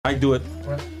I do it.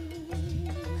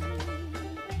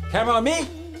 Camera on me.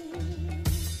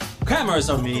 Cameras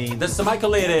on me. This is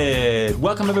thamichaelated.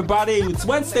 Welcome everybody. It's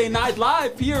Wednesday night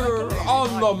live here on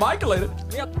thamichaelated.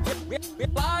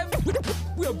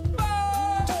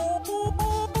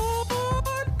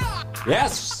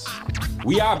 Yes,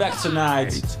 we are back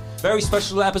tonight. Very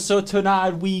special episode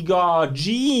tonight. We got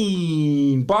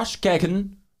Gene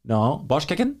Boshkaykin. No,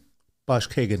 Boshkaykin?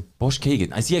 Boshkaykin.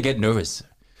 Boshkaykin. I see I get nervous.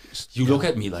 You look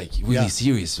at me like really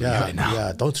serious right now.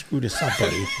 Yeah, don't screw this up,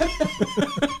 buddy.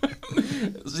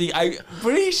 See, I'm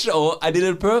pretty sure I did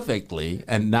it perfectly,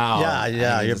 and now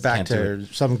you're back to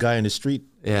some guy in the street.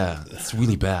 Yeah, it's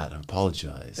really bad. I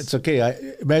apologize. It's okay. I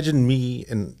imagine me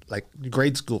in like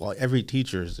grade school. Every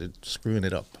teacher is screwing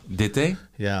it up. Did they?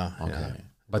 Yeah. Okay,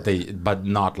 yeah. But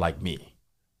not like me.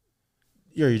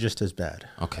 You're just as bad.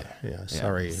 Okay. Yeah.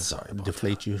 Sorry. Sorry.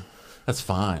 Deflate you. That's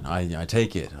fine. I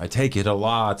take it. I take it a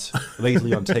lot.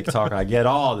 Lately on TikTok, I get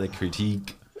all the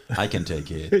critique. I can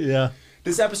take it. Yeah.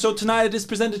 This episode tonight is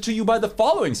presented to you by the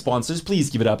following sponsors.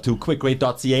 Please give it up to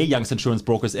QuickRate.ca, Young's Insurance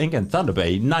Brokers Inc. and Thunder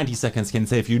Bay. 90 seconds can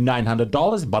save you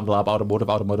 $900. Bundle up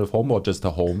automotive, home, or just a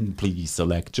home. Please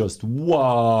select just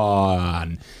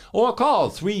one. Or call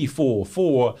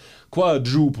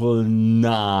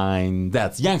 344-999.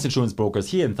 That's Young's Insurance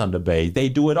Brokers here in Thunder Bay. They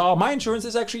do it all. My insurance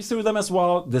is actually through them as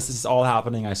well. This is all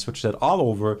happening. I switched it all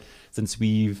over since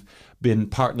we've been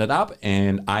partnered up,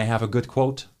 and I have a good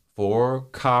quote for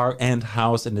car and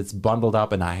house, and it's bundled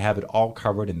up, and I have it all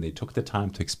covered, and they took the time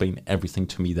to explain everything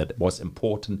to me that was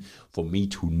important for me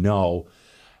to know.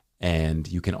 And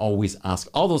you can always ask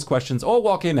all those questions or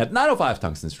walk in at 905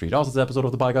 Tungsten Street. Also, this episode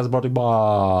of the podcast is brought to you by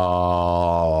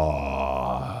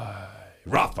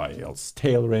Raphael's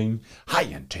Tailoring,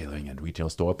 high-end tailoring and retail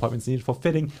store. Appointments needed for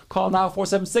fitting. Call now,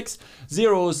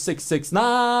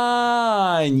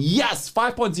 476-0669. Yes,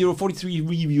 5.0, 43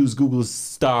 reviews, Google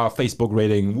star, Facebook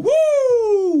rating.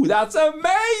 Woo! That's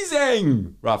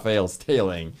amazing! Raphael's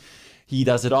Tailoring. He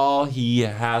does it all. He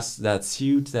has that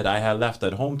suit that I had left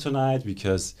at home tonight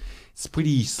because it's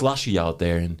pretty slushy out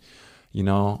there, and you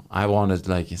know, I want to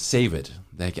like save it.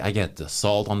 Like I get the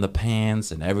salt on the pants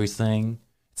and everything.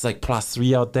 It's like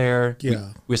 +3 out there.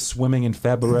 Yeah. We're swimming in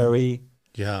February.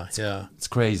 Yeah. It's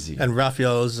crazy. And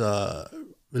Raphael's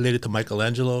related to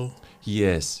Michelangelo. He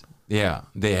is. Yeah.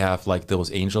 They have like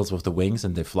those angels with the wings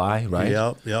and they fly, right?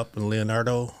 Yep. And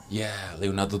Leonardo. Yeah.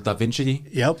 Leonardo da Vinci.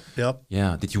 Yep.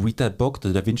 Yeah. Did you read that book,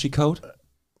 The Da Vinci Code?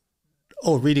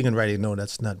 Oh, reading and writing. No,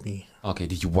 that's not me. Okay.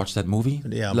 Did you watch that movie?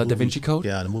 Yeah. Da Vinci Code?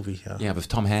 Yeah, the movie. Yeah. Yeah, with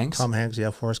Tom Hanks.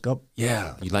 Yeah, Forrest Gump.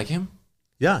 Yeah. You like him?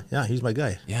 Yeah, he's my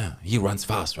guy. Yeah, he runs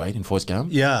fast, right, in Forrest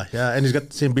Gump? Yeah, and he's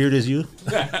got the same beard as you.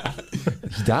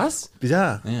 He does?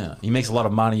 Yeah. Yeah, he makes a lot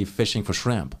of money fishing for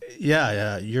shrimp.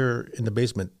 Yeah, you're in the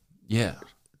basement. Yeah,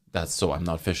 that's so I'm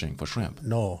not fishing for shrimp.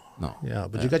 No. Yeah,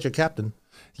 but you got your captain.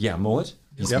 Yeah, Moet.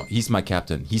 He's my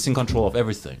captain. He's in control of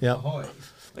everything. Yeah.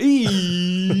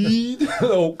 Eat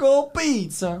local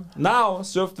pizza. Now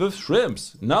served with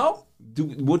shrimps. No?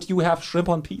 Would you have shrimp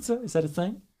on pizza? Is that a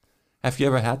thing? Have you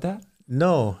ever had that?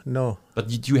 No. But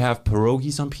did you have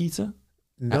pierogies on pizza?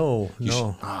 No.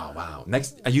 Oh, wow.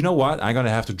 Next, you know what? I'm going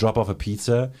to have to drop off a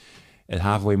pizza at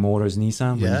Halfway Motors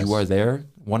Nissan when you are there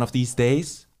one of these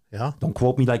days. Yeah. Don't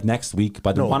quote me like next week,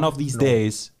 but one of these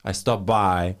days I stop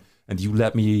by and you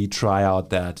let me try out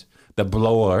the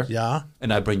blower. Yeah.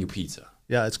 And I bring you pizza.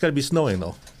 Yeah, it's got to be snowing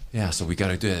though. Yeah, so we got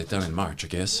to do it done in March, I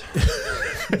guess.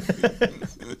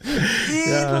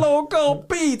 Eat local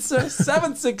pizza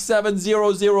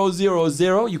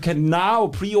 767-0000. You can now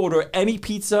pre-order any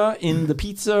pizza in the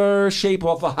pizza shape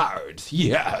of a heart.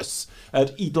 Yes,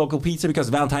 at Eat Local Pizza, because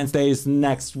Valentine's Day is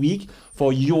next week.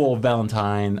 For your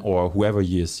Valentine or whoever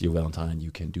is your Valentine,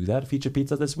 you can do that. Feature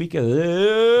pizza this week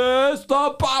is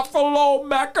the Buffalo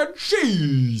Mac and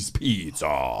Cheese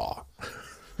Pizza.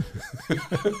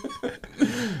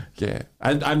 Yeah,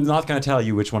 I'm not gonna tell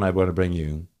you which one I want to bring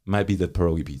you. Might be the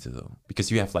pierogi pizza though, because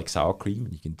you have like sour cream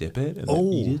and you can dip it and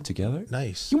then eat it together.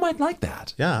 Nice. You might like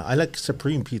that. Yeah, I like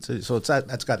Supreme pizza, so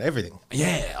that's got everything.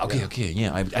 Yeah. Okay.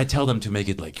 Yeah, I tell them to make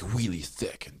it like really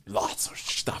thick and lots of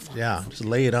stuff. Yeah, just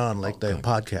lay it on like the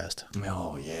podcast.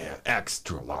 Oh yeah,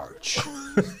 extra large.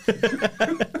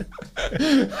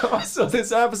 Also,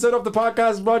 this episode of the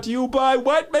podcast is brought to you by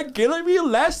White McGillivray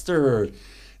Leicester.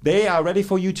 They are ready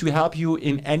for you to help you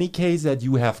in any case that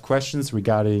you have questions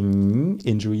regarding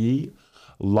injury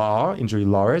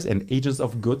lawyers and agents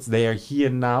of goods. They are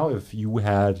here now. If you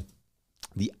had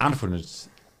the unfortunate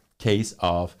case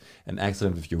of an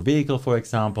accident with your vehicle, for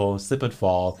example, slip and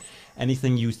fall,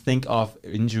 anything you think of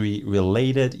injury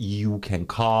related, you can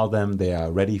call them. They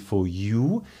are ready for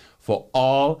you for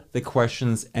all the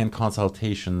questions and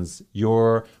consultations.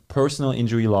 Your personal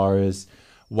injury lawyers,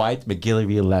 White,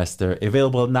 McGillivray, Leicester.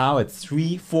 Available now at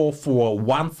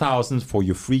 344-1000 for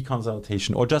your free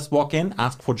consultation. Or just walk in,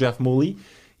 ask for Jeff Mooley.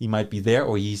 He might be there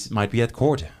or he might be at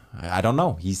court. I don't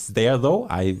know. He's there though.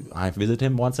 I visit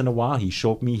him once in a while. He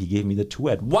showed me. He gave me the tour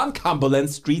at 1 Cumberland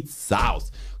Street South.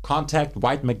 Contact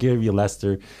White, McGillivray,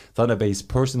 Leicester, Thunder Bay's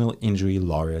personal injury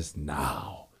lawyers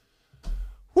now.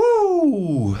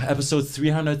 Woo! Episode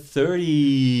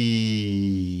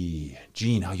 330.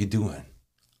 Gene, how you doing?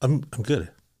 I'm good.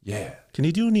 Yeah. Can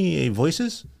you do any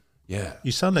voices? Yeah.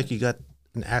 You sound like you got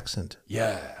an accent.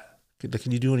 Yeah.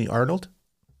 Can you do any Arnold?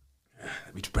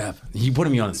 Let me prep. He put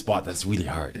me on the spot. That's really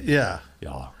hard. Yeah.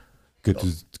 Yeah. Get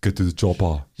to the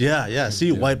chopper. Yeah.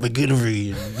 See, White,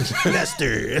 McGillivray, and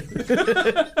Leicester.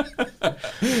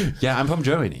 Yeah, I'm from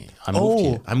Germany. I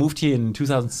moved here in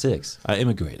 2006. I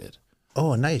immigrated.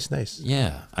 Oh, nice.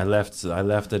 Yeah, I left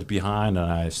it behind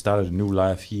and I started a new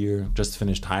life here. Just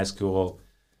finished high school.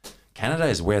 Canada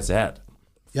is where it's at.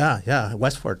 Yeah.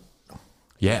 Westford.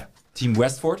 Yeah. Team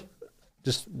Westford?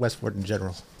 Just Westford in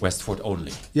general. Westford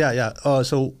only. Yeah.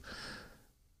 So,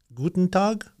 Guten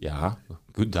Tag? Yeah.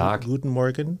 Good Tag. Guten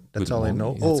Morgen. That's Guten all I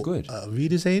Morgen. know. That's good.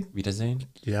 Wiedersehen? Wiedersehen?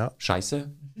 Yeah. Scheiße?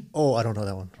 Oh, I don't know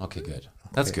that one. Okay, good.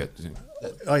 That's good.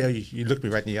 Oh, yeah, you looked me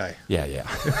right in the eye. Yeah.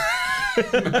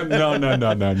 No.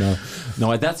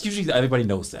 No, that's usually, everybody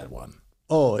knows that one.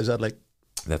 Oh, is that like...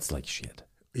 That's like shit.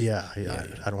 Yeah.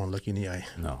 I don't want to look you in the eye.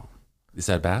 No. Is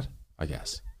that bad? I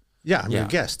guess. Yeah, I'm your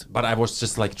guest. But I was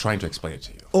just like trying to explain it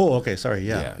to you. Oh, okay, sorry,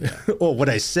 yeah. Oh, what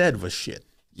I said was shit.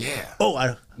 Yeah.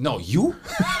 Oh, No, you?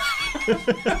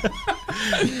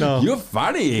 No. You're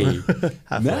funny.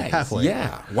 Halfway.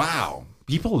 Yeah. Wow.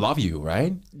 People love you,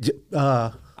 right?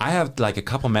 I have like a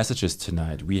couple messages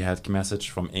tonight. We had a message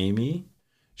from Amy.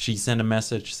 She sent a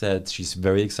message, said she's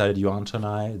very excited you're on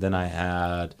tonight. Then I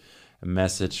had a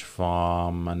message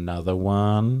from another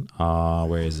one.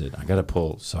 Where is it? I gotta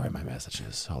pull. Sorry, my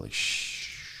messages. Holy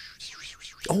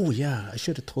Oh, yeah, I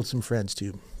should have told some friends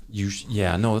too.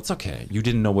 No, it's okay. You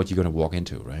didn't know what you're gonna walk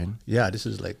into, right? Yeah, this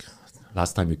is like...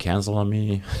 Last time you canceled on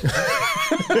me.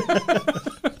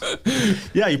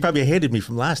 Yeah, you probably hated me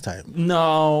from last time.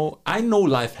 No, I know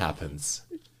life happens.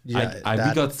 Yeah,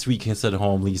 we got 3 kids at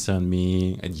home, Lisa and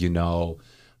me, and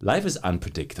life is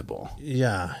unpredictable.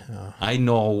 Yeah. I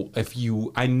know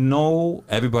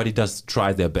everybody does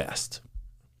try their best.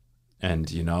 And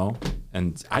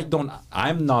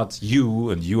I'm not you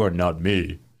and you are not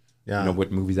me. Yeah. You know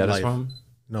what movie that is from?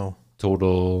 No.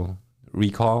 Total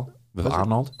Recall with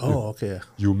Arnold. Oh, okay.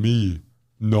 You me.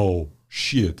 No.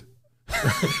 Shit.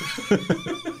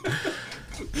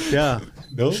 Yeah.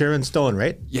 No? Sharon Stone,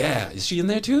 right? Yeah. Is she in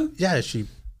there too? Yeah, she's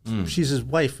his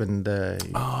wife, and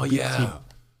Oh, yeah.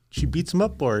 she beats him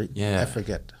up, or Yeah. I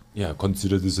forget. Yeah,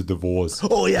 consider this a divorce.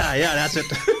 Oh, yeah, that's it.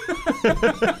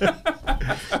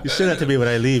 You say that to me when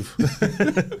I leave.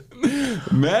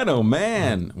 Man, oh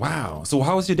man. Wow. So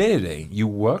how was your day today? You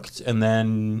worked and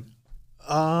then...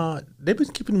 They've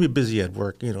been keeping me busy at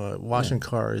work, washing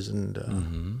cars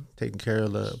and taking care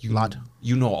of the lot.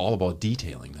 You know all about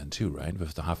detailing then too, right?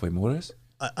 With the Halfway Motors?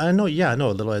 I know, I know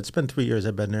a little. It's been 3 years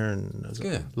I've been there, and I was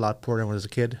good. a lot program when I was a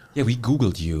kid. Yeah, we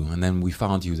Googled you and then we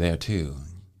found you there too.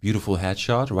 Beautiful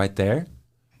headshot right there.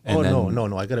 And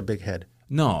No, I got a big head.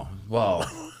 No, well,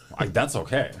 that's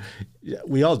okay. Yeah,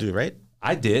 we all do, right?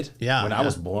 I did. Yeah, when I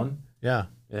was born. Yeah.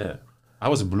 Yeah, I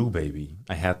was a blue baby.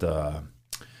 I had the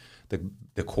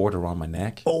cord around my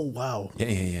neck. Oh, wow.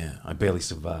 Yeah. I barely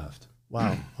survived.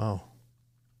 Wow.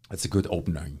 That's a good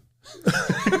opening.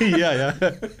 Yeah.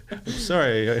 I'm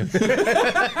sorry.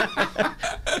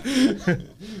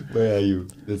 Where are you?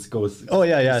 Let's go. Oh,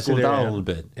 yeah. Let's go down a little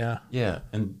bit. Yeah.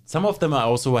 And some of them I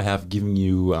also have given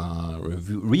you a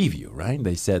review, right?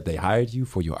 They said they hired you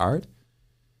for your art.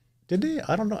 Did they?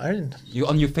 I don't know. I didn't. You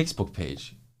on your Facebook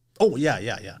page. Oh, yeah.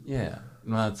 Yeah.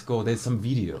 Let's go. There's some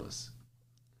videos.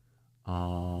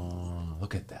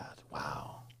 Look at that.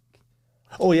 Wow.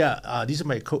 Oh, yeah. These are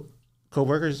my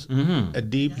co-workers.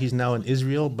 Adib, he's now in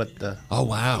Israel, but oh,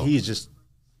 wow. He's just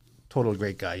total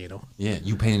great guy, Yeah.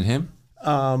 You painted him?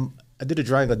 I did a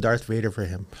drawing of Darth Vader for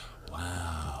him.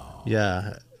 Wow.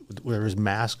 Yeah. Where his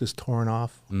mask is torn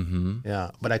off.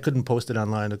 Yeah. But I couldn't post it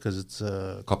online because it's...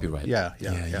 Copyright. Yeah.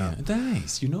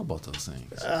 Nice. You know about those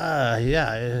things.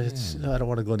 Yeah. I don't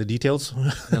want to go into details.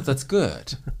 No, that's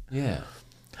good. Yeah.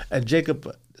 And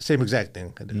Jacob, same exact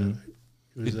thing. It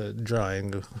was a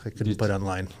drawing I couldn't put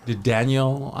online. Did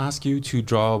Daniel ask you to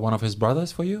draw one of his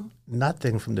brothers for you?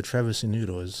 Nothing from the Travis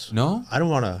Inudos. No? I don't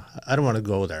want to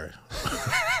go there.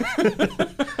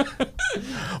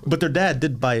 But their dad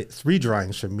did buy 3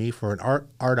 drawings from me for an art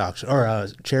auction or a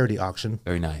charity auction.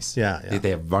 Very nice. Yeah, yeah.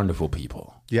 They are wonderful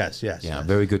people. Yes. Yeah, Yes.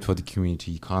 very good for the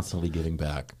community, constantly giving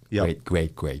back. Yep.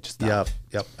 Great stuff.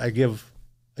 Yep. I give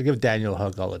Daniel a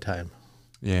hug all the time.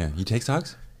 Yeah, he takes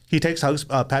hugs? He takes hugs.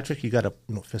 Patrick, you got a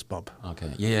fist bump.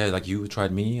 Okay. Yeah, like you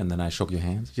tried me and then I shook your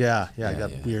hands? Yeah. I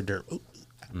got weird there.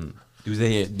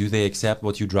 Do they accept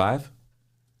what you drive?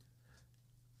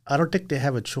 I don't think they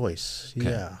have a choice.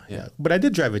 Okay. Yeah. But I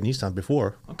did drive a Nissan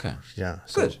before. Okay. Yeah.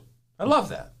 Good. I love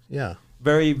that. Yeah.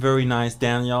 Very, very nice,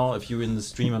 Danielle. If you're in the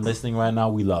stream and listening right now,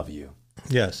 we love you.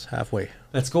 Yes, halfway.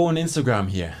 Let's go on Instagram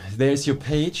here. There's your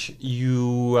page.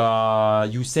 You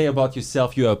say about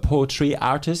yourself you're a poetry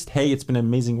artist. Hey, it's been an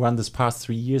amazing run this past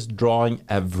 3 years, drawing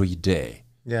every day.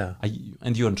 Yeah.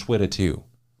 And you're on Twitter too.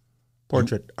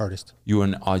 Portrait artist. You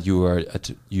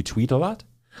tweet a lot?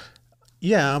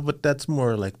 Yeah, but that's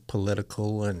more like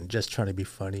political and just trying to be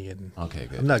funny. And Okay,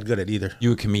 good. I'm not good at either.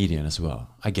 You're a comedian as well.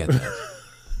 I get that.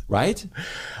 Right?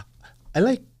 I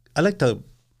like to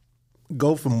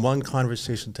go from one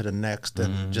conversation to the next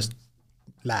and just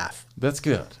laugh. That's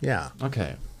good. Yeah.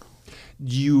 Okay.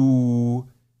 You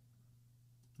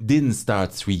didn't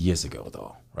start 3 years ago,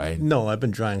 though, right? No, I've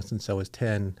been drawing since I was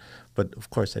 10, but of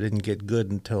course I didn't get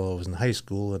good until I was in high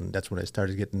school, and that's when I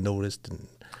started getting noticed.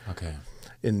 Okay.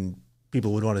 And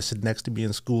people would want to sit next to me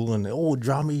in school and, oh,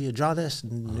 draw this,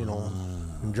 and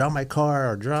and draw my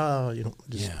car or draw,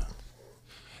 just. Yeah.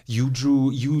 You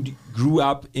grew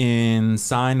up in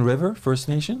Seine River First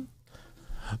Nation?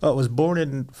 I was born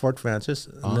in Fort Francis,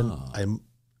 and then I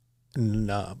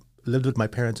lived with my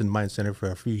parents in Mine Center for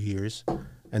a few years,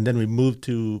 and then we moved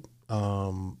to.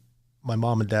 My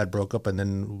mom and dad broke up, and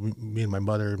then me and my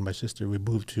mother and my sister we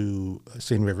moved to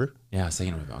Seine River. Yeah,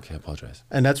 Seine River. Okay, I apologize.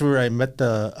 And that's where I met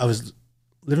I was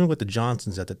living with the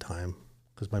Johnsons at the time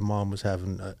because my mom was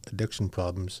having addiction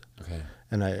problems. Okay.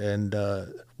 And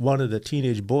one of the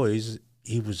teenage boys,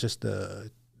 he was just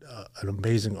an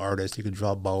amazing artist. He could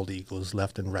draw bald eagles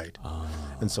left and right. Oh.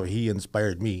 And so he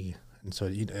inspired me. And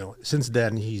so, since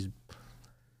then he's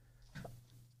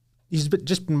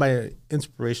just been my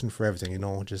inspiration for everything,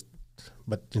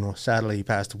 but sadly he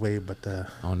passed away, but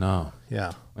oh no.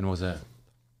 Yeah. When was that?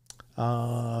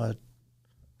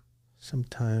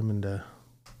 Sometime in the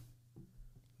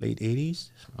late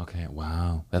 80s. Okay,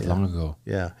 wow. That's long ago.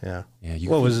 Yeah. Yeah, It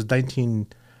was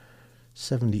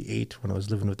 1978 when I was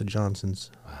living with the Johnsons.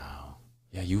 Wow.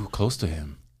 Yeah, you were close to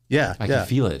him. Yeah. I can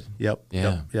feel it. Yep.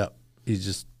 Yeah. Yep. He's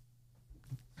just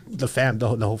the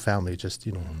whole family just,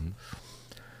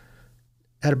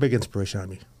 had a big inspiration on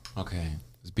me. Okay.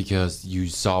 It's because you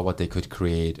saw what they could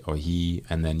create,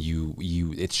 and then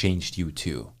it changed you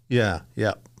too. Yeah.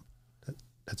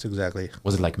 That's exactly.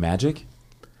 Was it like magic?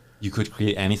 You could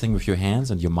create anything with your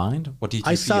hands and your mind? What did you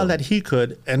feel? I saw that he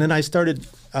could, and then I started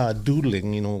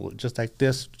doodling, just like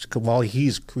this, while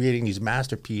he's creating these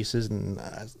masterpieces. And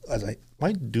I was like,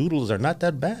 my doodles are not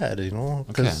that bad,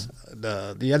 because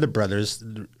the other brothers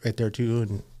right there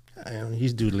too, and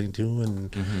he's doodling too,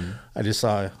 and I just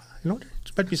saw, there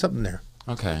might be something there.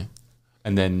 Okay,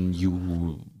 and then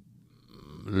you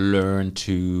learn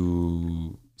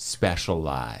to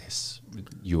specialize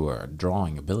your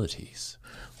drawing abilities.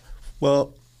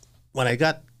 Well, when I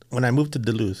moved to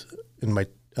Duluth in my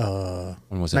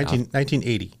when was it?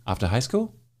 1980. After high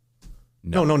school?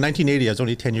 No, 1980. I was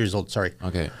only 10 years old. Sorry.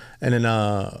 Okay. And then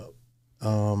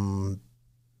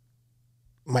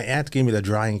my aunt gave me the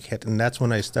drawing kit, and that's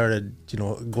when I started,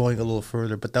 going a little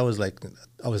further. But that was I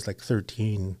was like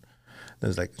 13. It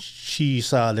was like she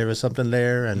saw there was something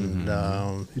there, and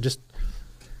it just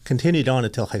continued on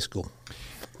until high school.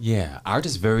 Yeah, art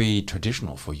is very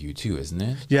traditional for you too, isn't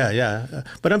it? Yeah.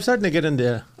 But I'm starting to get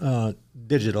into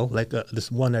digital, like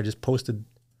this one I just posted,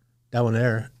 that one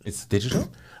there. It's digital?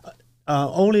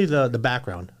 Only the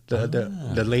background.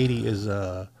 The lady is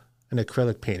an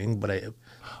acrylic painting, but I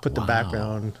put the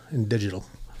background in digital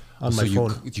on my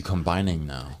phone. So you're combining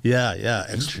now? Yeah.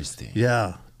 Interesting.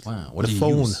 Yeah. Wow. What do you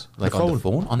phone. use? Like on the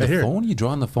phone? On right the here. phone? You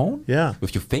draw on the phone? Yeah.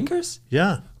 With your fingers?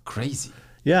 Yeah. Crazy.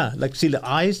 Yeah. Like, see the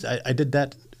eyes? I did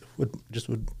that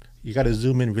you got to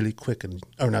zoom in really quick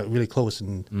or not really close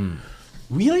and.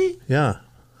 Really? Yeah.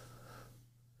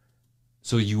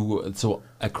 So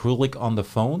acrylic on the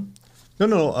phone?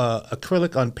 No,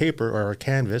 acrylic on paper or a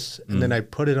canvas, and then I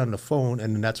put it on the phone,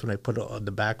 and then that's when I put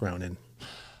the background in.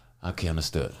 Okay,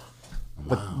 understood.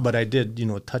 Wow. But I did,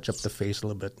 touch up the face a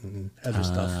little bit and other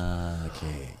stuff.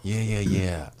 Okay.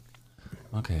 Yeah.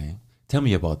 Okay. Tell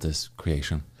me about this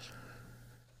creation.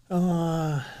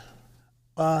 Let's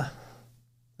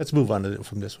move on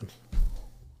from this one.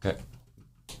 Okay.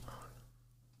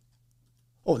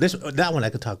 Oh, that one I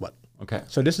could talk about. Okay.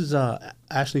 So this is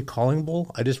Ashley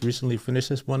Collingbull. I just recently finished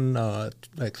this one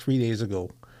like 3 days ago,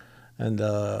 and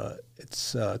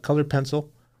it's colored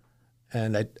pencil,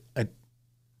 and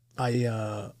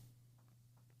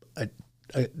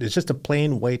it's just a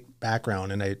plain white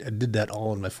background, and I did that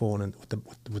all on my phone and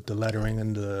with the lettering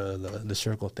and the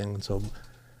circle thing. And so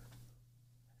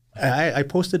I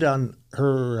posted on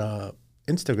her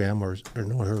Instagram or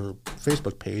no, her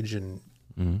Facebook page, and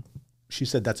she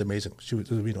said that's amazing. She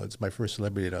was, it's my first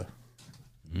celebrity to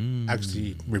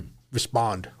actually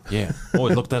respond. Yeah. Oh,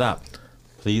 look that up,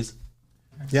 please.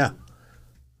 Yeah.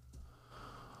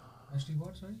 Ashley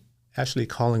what, sorry? Ashley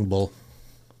Collingbull.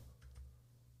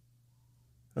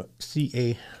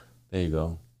 CA. There you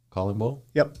go. Calling Bull?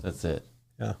 Yep. That's it.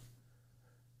 Yeah.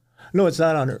 No, it's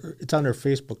not on her. It's on her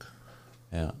Facebook.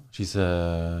 Yeah. She's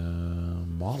a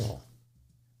model.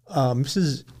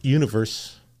 Mrs.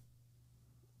 Universe,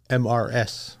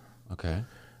 MRS. Okay.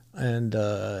 And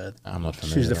I'm not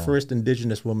familiar. she's the at all. first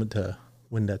Indigenous woman to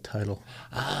win that title.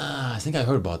 Ah, I think I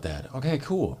heard about that. Okay,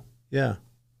 cool. Yeah.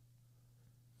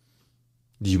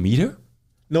 Did you meet her?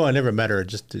 No, I never met her.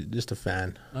 Just a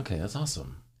fan. Okay, that's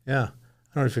awesome. Yeah.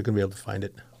 I don't know if you're gonna be able to find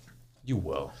it. You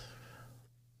will.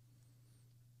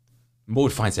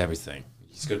 Mode finds everything.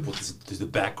 He's gonna put this to the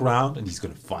background and he's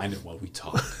gonna find it while we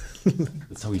talk.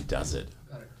 That's how he does it.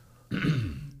 Got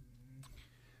it.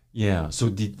 Yeah. So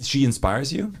did she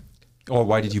inspires you, or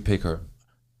why did you pick her?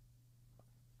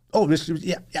 Oh,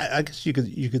 yeah. I guess you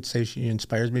could say she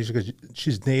inspires me because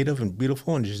she's native and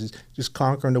beautiful, and she's just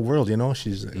conquering the world.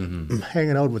 She's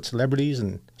hanging out with celebrities,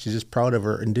 and she's just proud of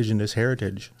her Indigenous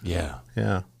heritage. Yeah.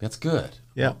 Yeah, That's good.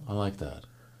 Yeah. I like that.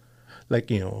 like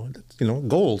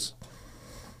goals.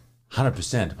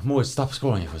 100%. More, stop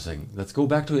scrolling for a second. Let's go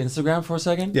back to Instagram for a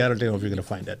second. Yeah, I don't know if you're gonna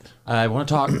find it. I want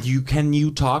to talk. Can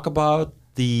you talk about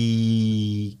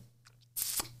the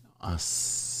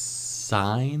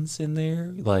signs in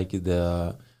there, like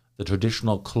the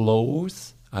traditional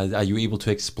clothes? Are you able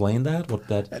to explain that? What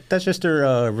that? That's just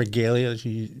her regalia.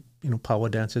 She power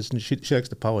dances, and she likes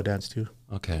to power dance too.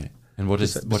 Okay. And what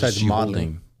is Besides she modeling.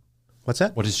 holding? What's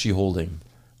that? What is she holding?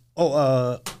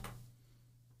 Oh,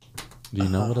 Do you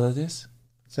know what that is?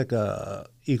 it's like a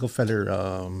eagle feather.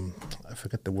 I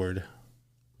forget the word.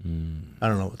 I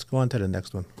don't know. Let's go on to the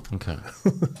next one. Okay.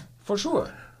 For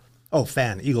sure. Oh,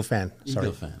 eagle fan. Sorry.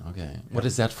 Eagle fan. Okay. What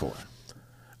is that for?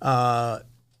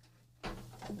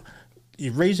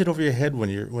 You raise it over your head when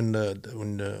they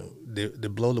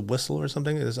blow the whistle or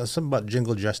something. There's something about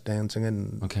jingle dress dancing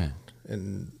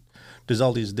and there's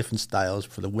all these different styles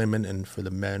for the women and for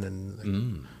the men,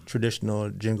 and traditional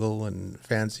jingle and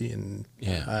fancy, and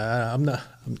I'm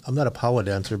not a power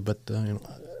dancer, but I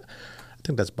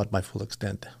think that's about my full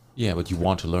extent. Yeah, but you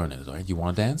want to learn it, right? You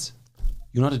want to dance?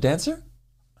 You're not a dancer?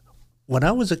 When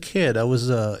I was a kid, I was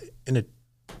in a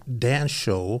dance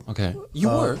show. Okay. You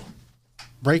were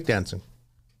Breakdancing.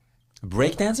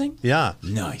 breakdancing? Yeah.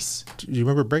 Nice. Do you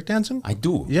remember breakdancing? I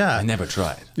do. Yeah. I never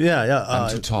tried. Yeah. I'm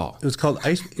too tall. It was called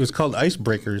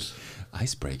Icebreakers.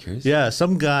 Icebreakers? Yeah,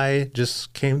 some guy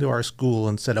just came to our school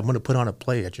and said, "I'm going to put on a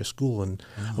play at your school, and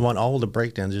I want all the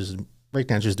breakdancers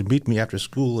to meet me after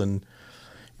school, and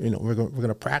we're going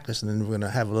to practice, and then we're going to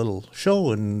have a little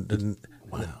show, and then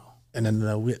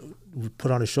we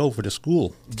put on a show for the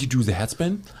school." Did you do the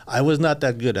headspin? I was not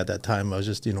that good at that time. I was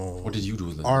just What did you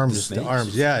do? The arms, snakes? the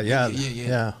arms. Yeah.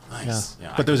 Nice.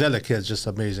 Yeah, But those other kids just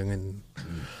amazing, and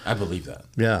I believe that.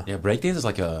 Yeah. Yeah, breakdance is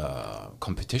like a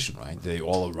competition, right? They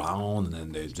all around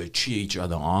and then they cheer each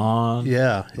other on.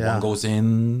 Yeah. One goes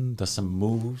in, does some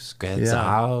moves, gets Yeah.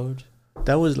 out.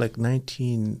 That was like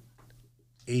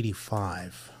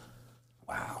 1985.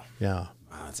 Wow. Yeah.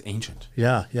 Wow, it's ancient.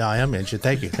 Yeah, I am ancient.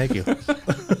 Thank you.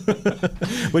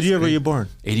 What year were you born?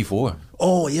 84.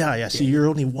 Oh, yeah. See, you're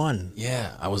only one.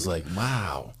 Yeah, I was like,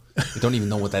 wow. I don't even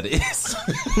know what that is.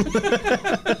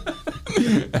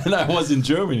 And I was in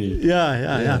Germany.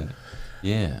 Yeah.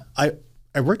 Yeah.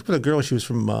 I worked with a girl. She was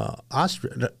from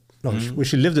Austria. No,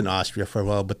 she lived in Austria for a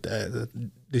while, but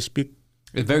they speak.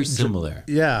 It's very similar.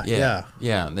 Yeah.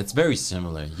 It's very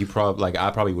similar. I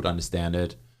probably would understand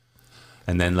it.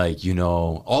 And then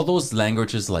all those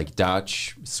languages like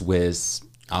Dutch, Swiss,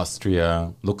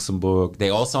 Austria, Luxembourg, they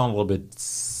all sound a little bit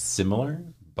similar,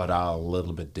 but are a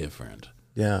little bit different.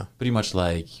 Yeah. Pretty much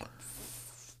like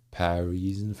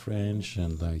Parisian French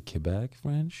and like Quebec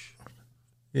French.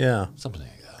 Yeah. Something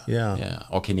like that. Yeah. Yeah.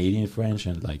 Or Canadian French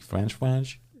and like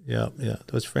French. Yeah.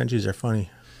 Those Frenchies are funny.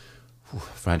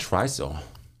 French fries though.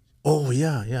 Oh,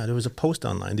 yeah. There was a post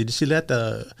online. Did you see that?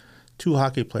 two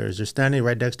hockey players. They're standing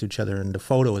right next to each other, and the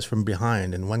photo is from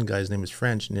behind. And one guy's name is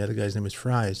French, and the other guy's name is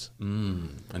Fries.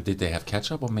 And did they have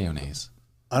ketchup or mayonnaise?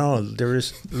 I don't know. They're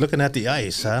just looking at the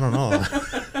ice. I don't know.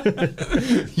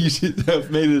 You should have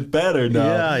made it better now.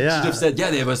 Yeah. You should have said, yeah,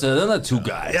 there was another two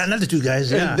guys. Yeah, another two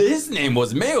guys. Yeah. And his name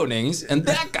was mayonnaise, and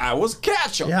that guy was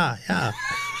ketchup. Yeah.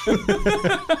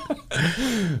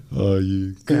 Oh,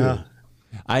 you good. Yeah.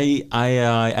 I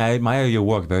admire your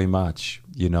work very much.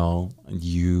 You know,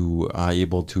 you are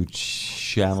able to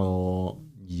channel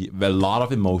a lot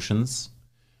of emotions.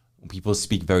 People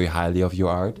speak very highly of your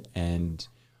art, and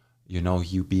you know,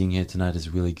 you being here tonight is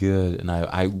really good. And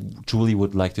I truly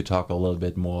would like to talk a little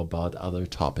bit more about other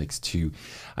topics too.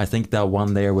 I think that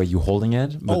one there where you're holding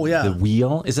it. Oh, yeah. The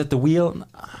wheel. Is that the wheel?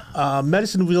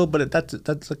 Medicine wheel, but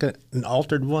that's like an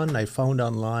altered one I found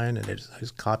online, and I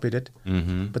just copied it.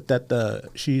 Mm-hmm. But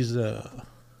she's a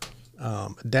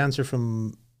dancer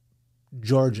from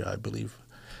Georgia, I believe.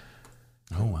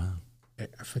 Oh, wow. I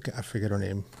forget her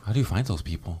name. How do you find those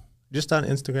people? Just on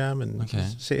Instagram and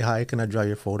just say hi. Can I draw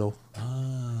your photo?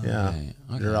 Yeah, okay.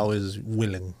 They're always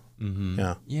willing. Mm-hmm.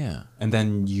 Yeah. And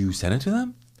then you send it to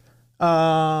them?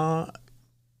 Now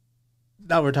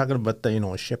we're talking about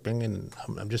the shipping, and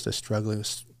I'm just a struggling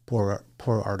poor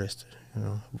artist.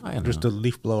 Just a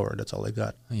leaf blower. That's all I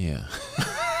got. Yeah.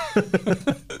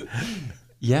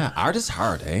 Yeah, art is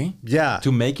hard, eh? Yeah.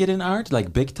 To make it in art,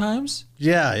 like big times?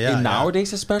 Yeah. And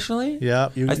nowadays especially? Yeah.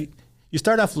 You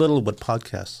start off little with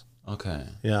podcasts. Okay.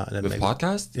 Yeah. And then with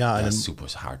podcasts? Yeah. That's super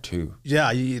hard too. Yeah.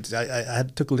 I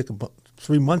took like about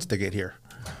 3 months to get here.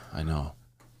 I know.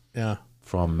 Yeah.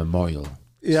 From Memorial.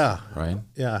 Yeah. Right?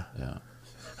 Yeah. Yeah.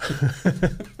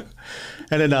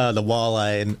 And then the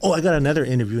walleye. And I got another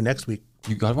interview next week.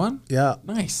 You got one? Yeah.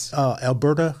 Nice.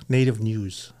 Alberta Native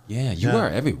News. Yeah, you are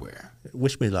everywhere.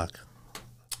 Wish me luck.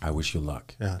 I wish you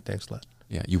luck. Yeah, thanks a lot.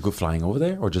 Yeah, you go flying over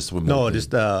there or just remotely? No,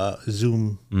 just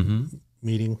Zoom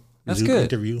meeting. That's Zoom good.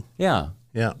 Interview. Yeah.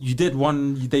 Yeah. You did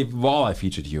one, walleye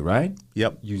featured you, right?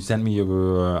 Yep. You sent me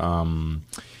your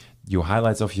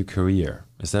highlights of your career.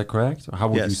 Is that correct? How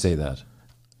would you say that?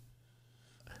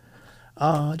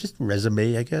 Just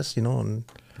resume, I guess, and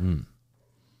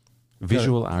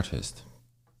visual artist.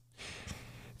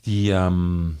 The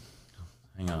hang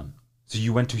on. So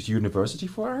you went to university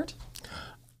for art?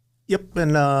 Yep,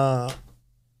 and I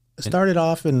started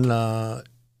off in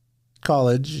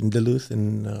college in Duluth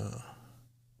and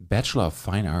Bachelor of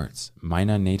Fine Arts,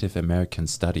 minor Native American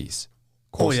Studies.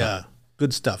 Oh yeah,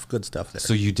 good stuff there.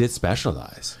 So you did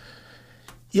specialize.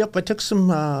 Yep, I took some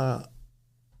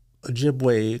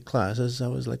Ojibwe classes. I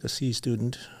was like a C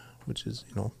student, which is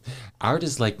Art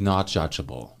is like not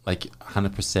judgeable. Like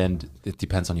 100%, it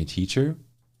depends on your teacher.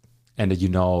 And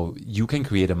you can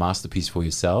create a masterpiece for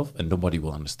yourself and nobody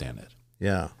will understand it.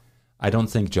 Yeah. I don't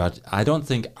think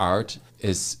art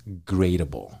is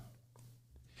gradable.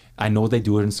 I know they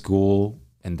do it in school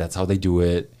and that's how they do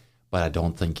it, but I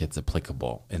don't think it's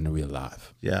applicable in real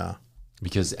life. Yeah.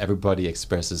 Because everybody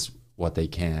expresses what they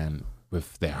can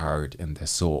with their heart and their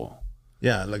soul.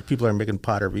 Yeah, like people are making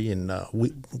pottery and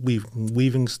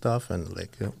weaving stuff and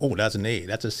like, that's an A,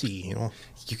 that's a C,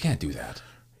 You can't do that.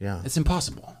 Yeah. It's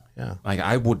impossible. Yeah. Like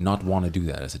I would not want to do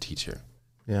that as a teacher.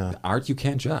 Yeah. Art you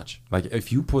can't judge. Like if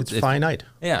you put... It's finite.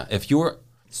 Yeah. If your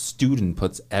student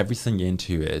puts everything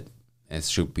into it, it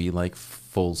should be like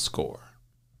full score.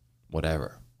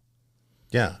 Whatever.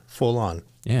 Yeah, full on.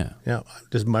 Yeah. Yeah,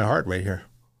 this is my heart right here.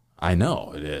 I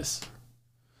know it is.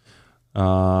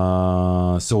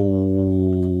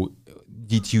 So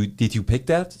did you pick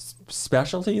that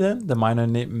specialty then? The minor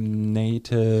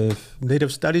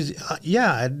native studies?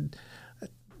 Yeah.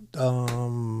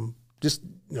 Just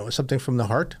something from the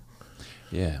heart.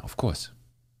 Yeah, of course.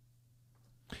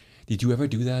 Did you ever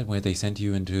do that where they sent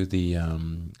you into the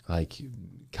like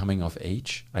coming of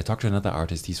age? I talked to another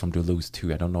artist. He's from Duluth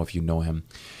too. I don't know if you know him.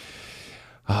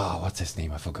 Oh, what's his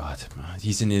name? I forgot.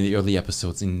 He's in the early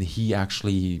episodes, and he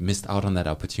actually missed out on that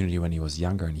opportunity when he was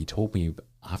younger. And he told me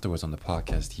afterwards on the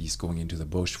podcast he's going into the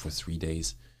bush for 3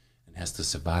 days and has to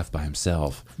survive by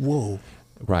himself. Whoa!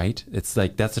 Right? It's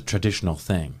like that's a traditional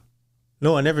thing.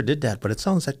 No, I never did that, but it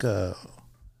sounds like a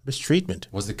mistreatment.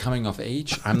 Was it coming of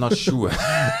age? I'm not sure.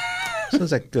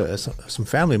 Sounds like some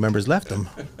family members left them.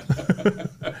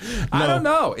 I don't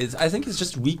know. I think it's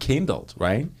just rekindled,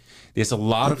 right? There's a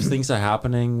lot of things are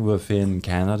happening within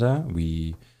Canada.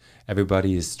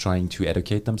 Everybody is trying to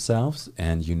educate themselves,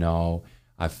 and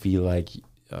I feel like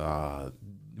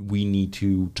we need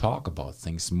to talk about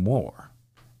things more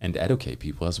and educate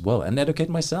people as well, and educate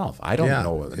myself. I don't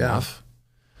know enough,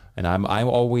 and I'm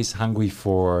always hungry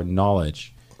for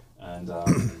knowledge, and I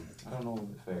don't know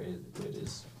where it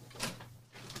is.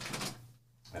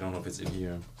 don't know if it's in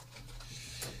here.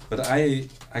 But I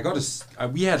got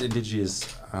we had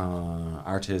Indigenous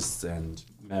artists and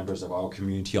members of our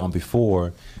community on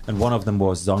before, and one of them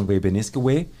was Zongbe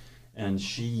Beniskawe, and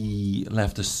she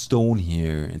left a stone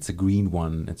here. It's a green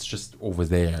one. It's just over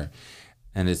there,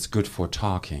 and it's good for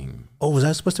talking. Oh, was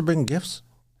I supposed to bring gifts?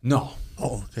 No.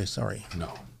 Oh, okay, sorry.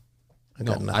 No. got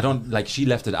No, nothing. I don't like. She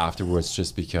left it afterwards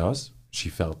just because she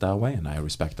felt that way, and I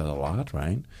respect that a lot,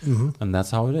 right? And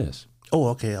that's how it is. Oh,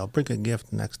 okay, I'll bring a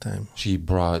gift next time. She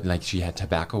brought she had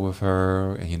tobacco with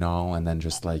her, and then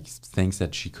just like things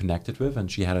that she connected with,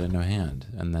 and she had it in her hand.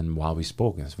 And then while we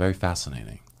spoke, it's very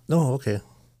fascinating. Oh, okay.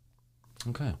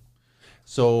 Okay,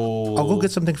 so I'll go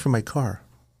get something for my car.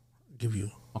 Give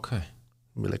you. Okay,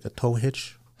 Maybe like a tow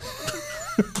hitch.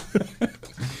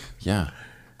 yeah,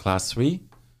 class 3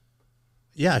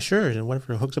 Yeah, sure. And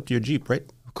whatever hooks up to your Jeep, right?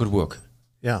 could work.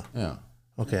 Yeah. Yeah,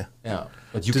 Okay. yeah,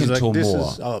 but you This can is tow this more.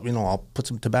 is, I'll put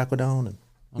some tobacco down. And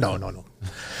No.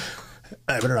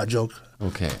 I better not joke.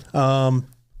 Okay,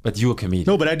 but you're a comedian.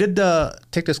 No, but I did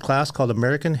take this class called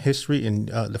American History in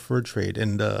the Fur Trade,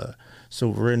 and so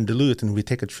we're in Duluth, and we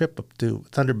take a trip up to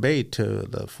Thunder Bay to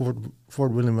the Fort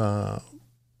William.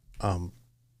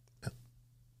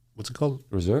 What's it called?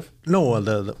 Reserve? No,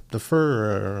 the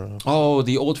fur. Oh,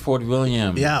 the old Fort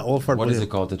William. Yeah, old Fort What William. is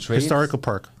it called? The trade? Historical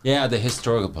Park. Yeah, the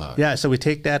historical park. Yeah, so we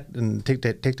take that and take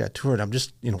that tour, and I'm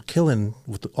just killing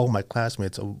with all my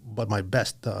classmates about my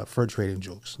best fur trading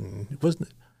jokes, and it wasn't.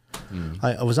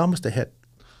 I was almost a hit.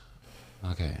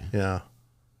 Okay. Yeah,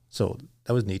 so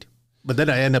that was neat. But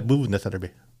then I ended up moving to Thunder Bay.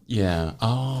 Yeah.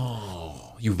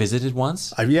 Oh, you visited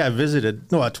once? I visited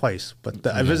twice, but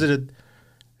I visited,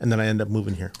 and then I ended up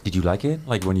moving here. Did you like it?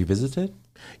 Like when you visited?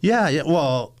 Yeah.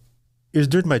 Well, it was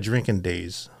during my drinking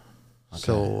days,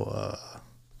 so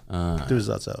there was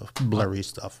lots of blurry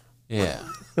stuff. Yeah.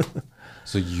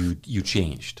 So you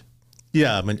changed.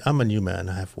 Yeah, I'm a new man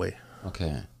halfway.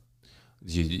 Okay.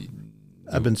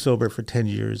 I've been sober for 10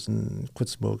 years and quit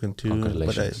smoking too.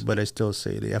 Congratulations. But I still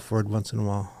say the F word once in a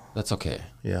while. That's okay.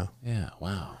 Yeah. Yeah.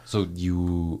 Wow. So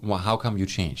how come you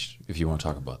changed? If you want to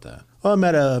talk about that. Well, I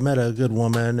met a good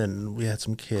woman, and we had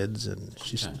some kids, and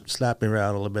she slapped me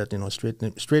around a little bit,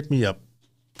 straightened me up.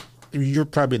 You're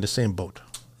probably in the same boat.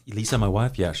 Lisa, my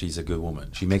wife, yeah, she's a good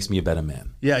woman. She makes me a better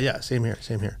man. Yeah, same here.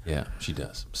 Yeah, she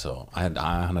does. So I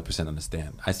 100%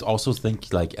 understand. I also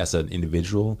think like as an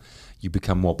individual, you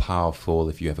become more powerful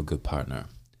if you have a good partner.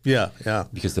 Yeah.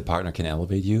 Because the partner can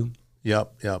elevate you.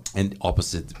 Yep. And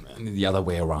opposite, the other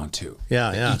way around too.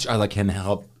 Yeah. Each other can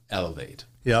help elevate.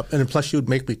 Yep. And plus, she would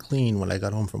make me clean when I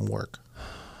got home from work.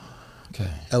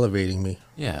 Okay. Elevating me.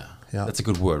 Yeah. Yeah. That's a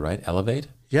good word, right? Elevate?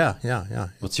 Yeah.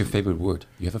 What's your favorite word?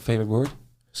 You have a favorite word?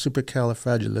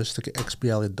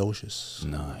 Supercalifragilisticexpialidocious.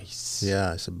 Nice.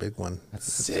 Yeah, it's a big one.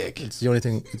 That's sick. It's the only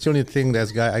thing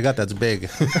I got that's big.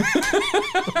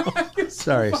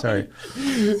 Sorry.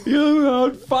 You're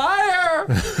on fire!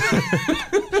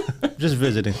 Just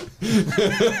visiting.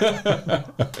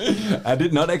 I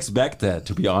did not expect that,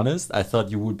 to be honest. I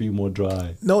thought you would be more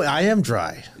dry. No, I am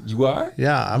dry. You are?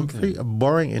 Yeah, I'm a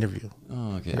boring interview.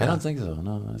 Oh, okay. I don't think so.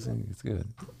 No, I think it's good.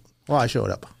 Well, I showed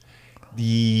up.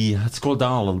 Let's scroll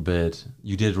down a little bit.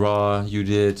 You did Raw. You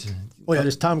did... Oh, yeah,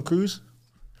 there's Tom Cruise.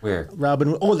 Where?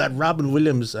 That Robin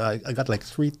Williams. I got like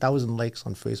 3,000 likes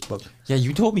on Facebook. Yeah,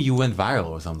 you told me you went viral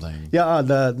or something. Yeah,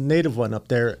 the native one up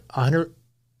there,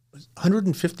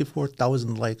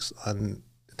 154,000 likes on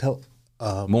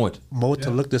Moed. Mo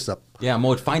to look this up. Yeah,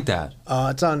 Moed, find that.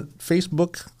 It's on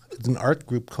Facebook. It's an art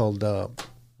group called...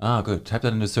 Good. Type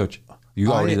that into search.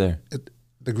 You already there.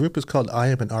 The group is called I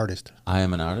Am an Artist. I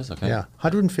am an artist, okay. Yeah,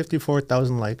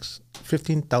 154,000 likes,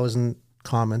 15,000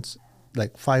 comments,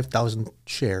 like 5,000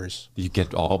 shares. You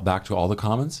get back to all the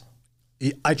comments?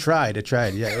 I tried.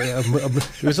 Yeah,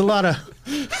 it was a lot of...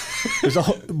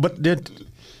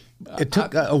 It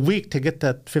took a week to get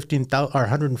that 15,000 or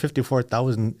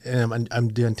 154,000,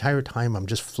 and the entire time I'm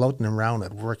just floating around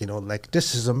at work. Like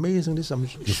this is amazing. Your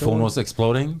phone was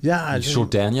exploding. Yeah, you showed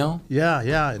Daniel.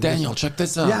 Yeah. Daniel, check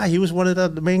this out. Yeah, he was one of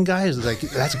the main guys. Like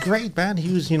that's great, man.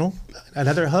 He was,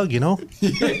 another hug. Just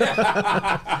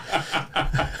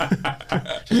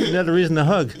another reason to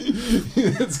hug.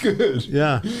 That's good.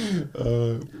 Yeah.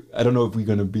 I don't know if we're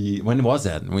gonna be. When was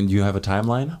that? When you have a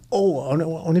timeline? Oh,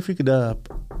 only if you could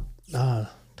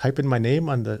type in my name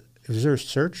on the. Is there a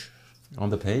search on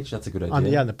the page? That's a good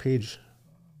idea. On the page.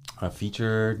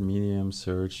 Featured, medium,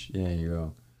 search. Yeah, you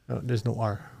go. No, there's no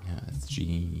R. Yeah, it's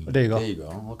G. Oh, there you go. There you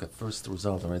go. Look at first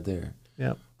result right there.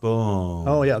 Yeah. Boom.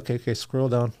 Oh yeah. Okay. Scroll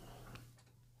down.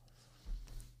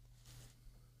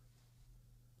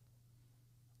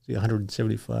 See,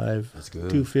 175. That's good.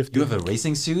 250. You have a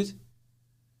racing suit?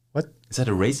 What? Is that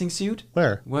a racing suit?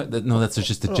 Where? What? No, that's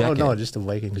just a jacket. Oh, no, just a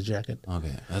Vikings jacket.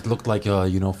 Okay. That looked like,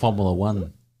 Formula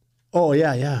One. Oh,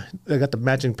 yeah. I got the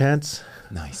matching pants.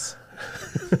 Nice.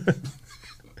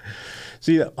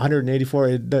 See,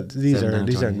 184. These are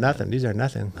 720. nothing. These are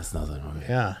nothing. That's nothing. Okay.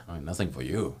 Yeah. All right, nothing for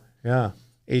you. Yeah.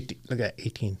 18. Look at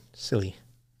 18. Silly.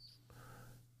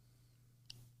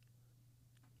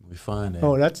 We find it.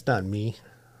 Oh, that's not me.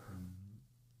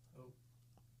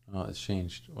 Oh, it's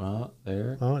changed. Well,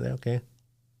 there. Oh, okay.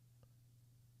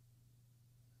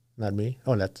 Not me.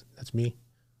 Oh, that's me.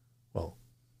 Whoa.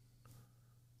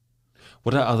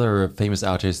 What are other famous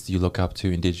artists you look up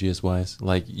to, Indigenous wise?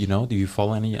 Like, do you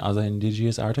follow any other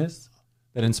Indigenous artists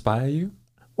that inspire you?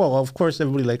 Well, of course,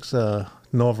 everybody likes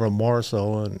Nova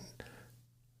Morso, and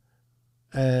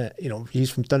he's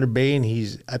from Thunder Bay, and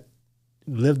he's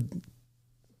lived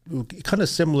kind of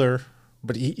similar,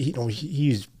 but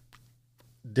he's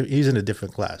in a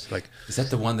different class. Like, is that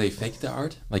the one they faked the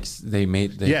art? Like they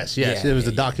made? Yes. There was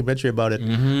a documentary about it.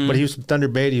 Mm-hmm. But he was from Thunder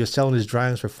Bay. He was selling his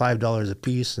drawings for $5 a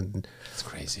piece, and that's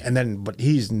crazy. And then, but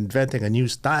he's inventing a new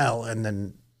style, and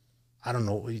then I don't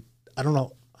know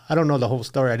the whole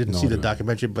story. I didn't see the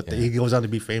documentary, but he goes on to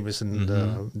be famous, and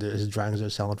his drawings are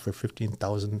selling for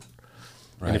 $15,000.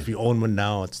 Right. And if you own one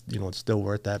now, it's it's still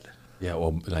worth that. Yeah,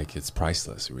 well, like it's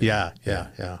priceless. Really. Yeah.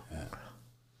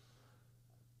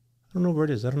 I don't know where it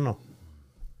is. I don't know.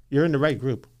 You're in the right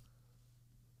group.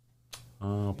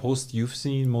 Post you've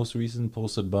seen most recent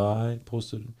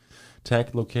posted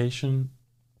tag location.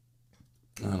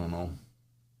 I don't know.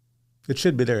 It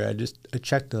should be there. I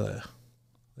checked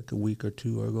like a week or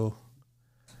two ago.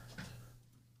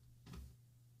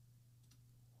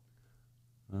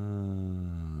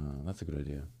 That's a good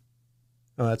idea.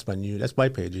 Oh, that's my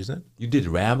page, isn't it? You did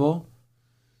Rambo?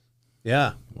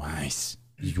 Yeah. Nice.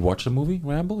 Did you watch the movie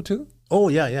Rambo too? Oh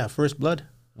yeah, First Blood.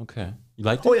 Okay. You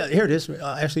liked it? Oh yeah, here it is.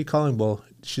 Ashley Collingbull.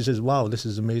 She says, "Wow, this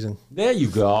is amazing." There you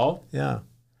go. Yeah.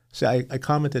 So I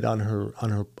commented on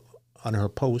her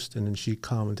post, and then she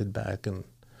commented back, and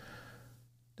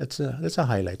that's a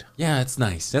highlight. Yeah, it's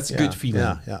nice. That's a good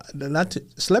feeling. Yeah.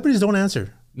 Celebrities don't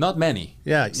answer. Not many.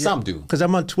 Yeah, some do. Because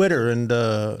I'm on Twitter, and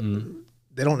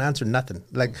they don't answer nothing.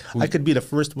 Like I could be the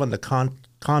first one to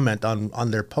comment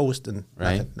on their post, and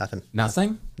nothing.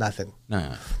 Nothing.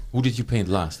 No. Who did you paint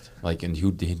last? Like, and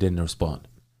who didn't respond?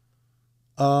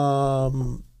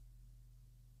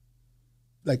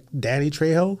 Like Danny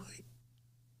Trejo.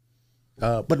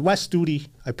 But West Studi,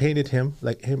 I painted him,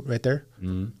 like him right there.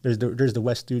 Mm. There's the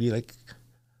West Studi, like.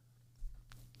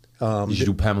 Did you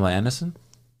do Pamela Anderson?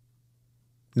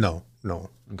 No.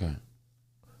 Okay.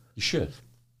 You should.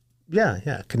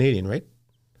 Yeah, Canadian, right?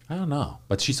 I don't know,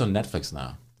 but she's on Netflix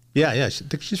now. Yeah. I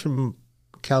think she's from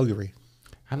Calgary.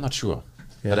 I'm not sure,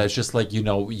 but it's just like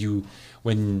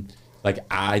when I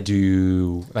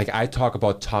talk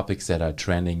about topics that are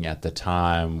trending at the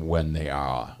time when they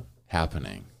are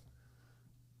happening,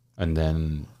 and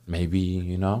then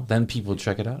maybe then people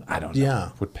check it out. I don't know. Yeah.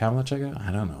 Would Pamela check it out?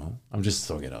 I don't know. I'm just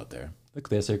throwing it out there. Look,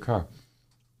 there's your car.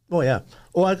 Oh yeah.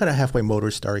 Oh, I got a halfway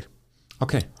motor story.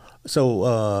 Okay.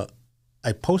 So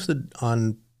I posted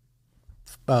on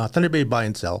Thunder Bay Buy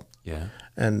and Sell. Yeah.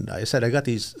 And I said, I got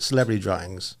these celebrity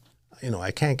drawings.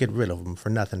 I can't get rid of them for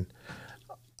nothing.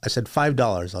 I said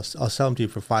 $5. I'll sell them to you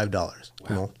for $5.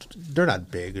 Wow. They're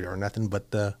not big or nothing,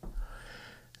 but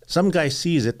some guy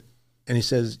sees it and he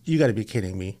says, "You got to be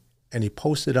kidding me!" And he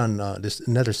posted on this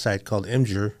another site called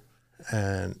Imgur,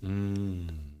 and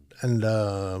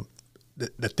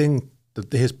the thing,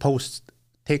 his post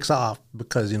takes off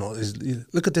because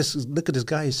look at this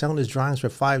guy, he's selling his drawings for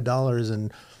 $5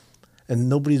 and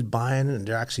nobody's buying, and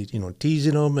they're actually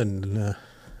teasing him, and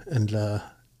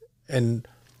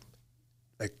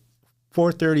like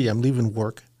 4:30 I'm leaving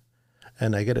work,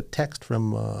 and I get a text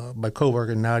from my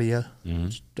coworker Nadia,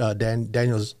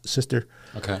 Daniel's sister.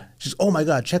 Okay. She's, "Oh my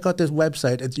God, check out this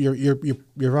website. It's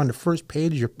you're on the first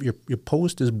page. Your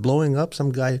post is blowing up.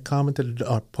 Some guy commented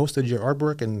posted your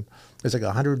artwork, and there's like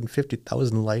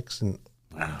 150,000 likes." And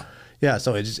wow. Yeah,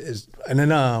 so it's and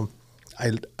then I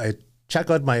check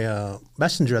out my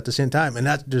messenger at the same time, and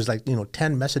there's like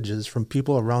 10 messages from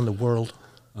people around the world.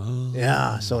 Oh.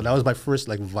 Yeah, so that was my first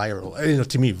like viral.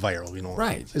 To me, viral.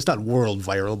 Right. It's not world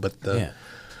viral, but yeah.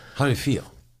 How do you feel?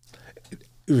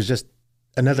 It was just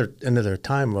another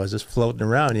time I was just floating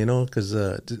around, because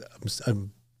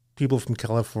people from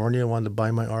California wanted to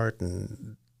buy my art,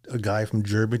 and a guy from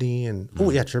Germany, and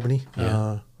Germany.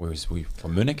 Yeah. Where was we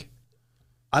from? Munich?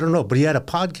 I don't know, but he had a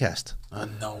podcast.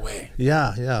 No way.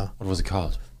 Yeah. What was it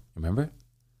called? Remember?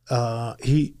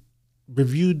 He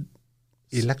reviewed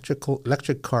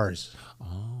Electric cars.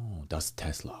 Oh, that's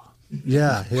Tesla.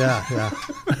 Yeah.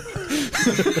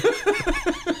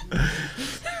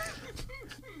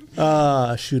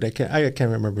 Shoot, I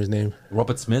can't remember his name.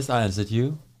 Robert Smith, is it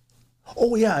you?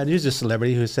 Oh yeah, and he's a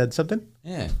celebrity who said something.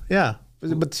 Yeah. Yeah,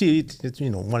 but see, it's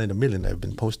 1 in a million I've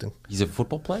been posting. He's a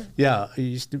football player? Yeah,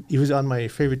 he was on my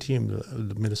favorite team,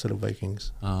 the Minnesota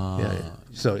Vikings. Yeah.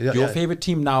 So Your favorite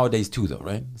team nowadays too, though,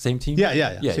 right? Same team?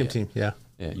 Yeah. Same team. Yeah.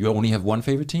 You only have one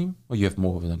favorite team, or you have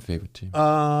more than a favorite team?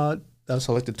 I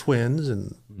also like the Twins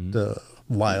and the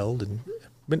Wild and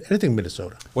anything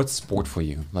Minnesota. What's sport for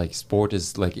you? Like sport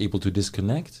is like able to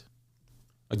disconnect?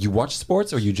 Like you watch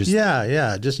sports, or you just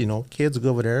just kids go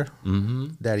over there,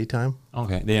 daddy time.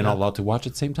 Okay, they're not allowed to watch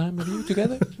at the same time with you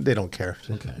together. They don't care.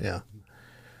 Okay, yeah,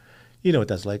 you know what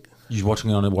that's like. You watch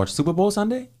Super Bowl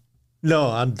Sunday? No,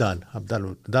 I'm done. I'm done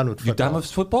with football. You done with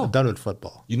football? I'm done with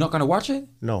football. You're not gonna watch it?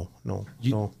 No.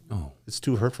 Oh, It's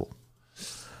too hurtful.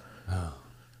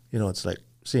 It's like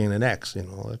seeing an ex. I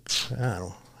don't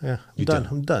know. Yeah,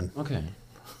 I'm done. Okay.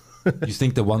 You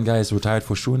think the one guy is retired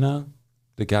for sure now?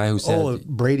 The guy who said,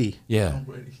 Brady. Yeah,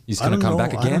 he's gonna come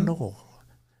back again. I don't know.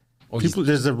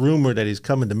 There's a rumor that he's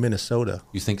coming to Minnesota.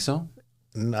 You think so?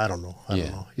 I don't know. I don't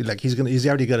know. He's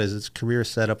already got his career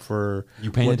set up for.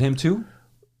 You painted him too?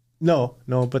 No,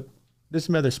 but there's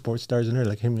some other sports stars in there,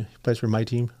 like him. He plays for my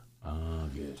team. Oh,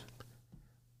 good.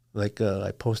 Like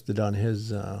I posted on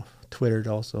his Twitter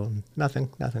also. Nothing.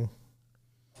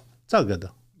 It's all good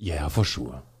though. Yeah, for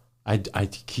sure. I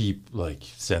keep like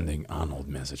sending Arnold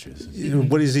messages.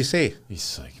 What does he say?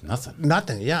 He's like nothing.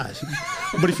 Nothing, yeah.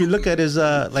 But if you look at his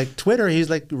like Twitter, he's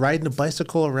like riding a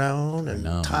bicycle around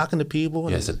and talking to people.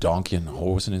 He has a donkey and a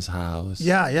horse in his house.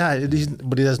 Yeah.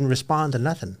 But he doesn't respond to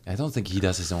nothing. I don't think he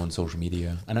does his own social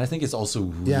media, and I think it's also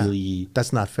really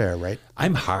that's not fair, right?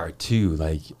 I'm hard too.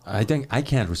 Like I think I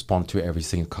can't respond to every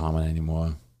single comment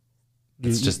anymore.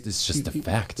 It's just a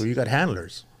fact. Well, you got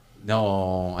handlers.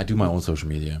 No, I do my own social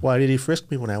media. Why did he frisk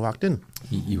me when I walked in?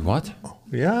 You what? Oh,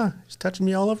 yeah, he's touching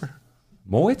me all over.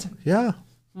 Mow it? Yeah.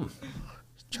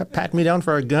 Pat me down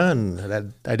for a gun that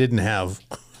I didn't have.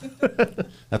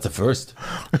 That's a first.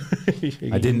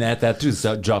 I didn't add that to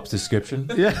the job description.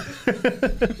 Yeah.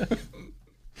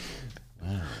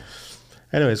 Wow.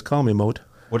 Anyways, call me Moat.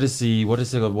 What does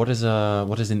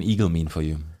an eagle mean for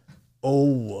you?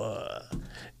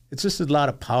 It's just a lot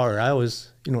of power. I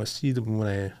always, see them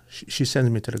when she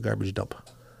sends me to the garbage dump.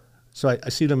 So I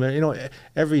see them,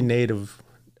 every Native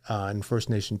and First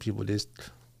Nation people, there's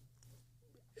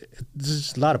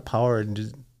just a lot of power. And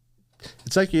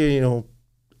it's like,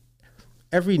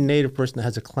 every Native person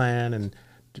has a clan. And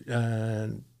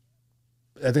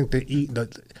I think the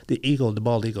eagle, the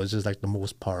bald eagle is just like the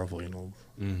most powerful,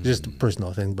 just a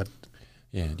personal thing. But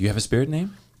yeah. Do you have a spirit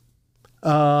name?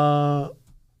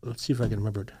 Let's see if I can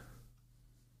remember it.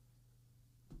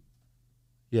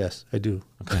 Yes, I do.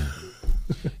 Okay.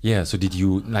 Yeah, so did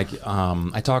you,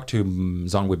 I talked to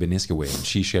Zongwe Beniskaway, and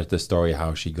she shared the story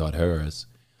how she got hers,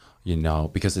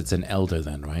 because it's an elder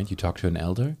then, right? You talked to an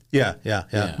elder? Yeah.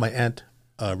 My aunt,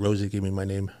 Rosie, gave me my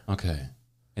name. Okay.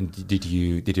 And did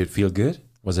it feel good?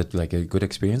 Was it like a good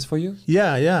experience for you?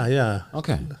 Yeah.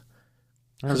 Okay.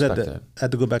 I respect that. I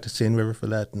had to go back to Seine River for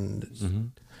that.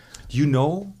 And Do you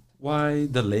know why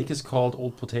the lake is called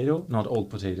Old Potato? Not Old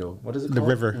Potato. What is it called? The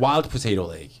river. Wild Potato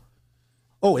Lake.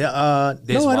 Oh, yeah.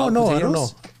 No, I don't know.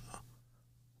 Potatoes?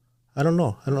 I don't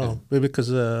know. Maybe because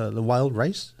the wild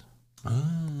rice?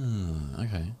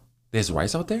 Okay. There's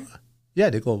rice out there? Yeah,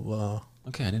 they go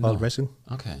okay, I didn't wild know. ricing.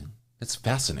 Okay. That's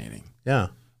fascinating. Yeah.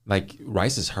 Like,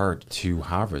 rice is hard to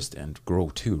harvest and grow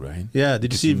too, right? Yeah.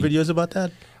 Did you see videos about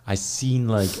that? I seen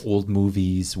like old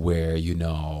movies where,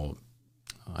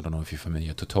 I don't know if you're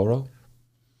familiar, Totoro?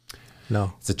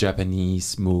 No. It's a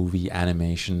Japanese movie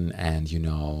animation, and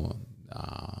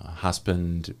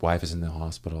wife is in the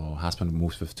hospital, husband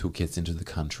moves with 2 kids into the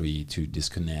country to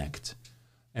disconnect,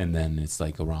 and then it's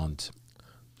like around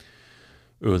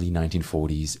early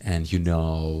 1940s, and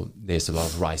there's a lot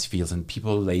of rice fields and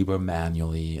people labor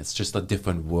manually. It's just a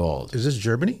different world. Is this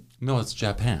Germany? No, it's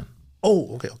Japan.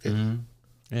 Oh, okay.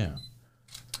 Yeah.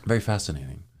 Very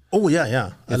fascinating. Oh,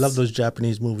 yeah. I love those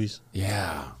Japanese movies.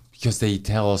 Yeah, because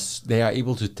they are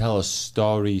able to tell a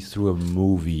story through a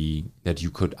movie that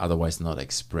you could otherwise not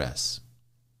express.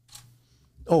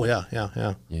 Oh, yeah.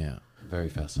 Yeah, very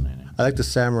fascinating. I like the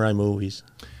samurai movies.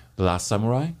 The Last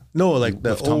Samurai? No, like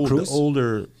the Tom Cruise?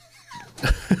 older.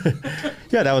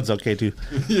 Yeah, that one's okay too.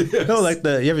 Yes. No, like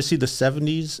you ever see the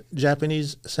 70s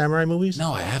Japanese samurai movies?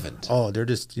 No, I haven't. Oh, they're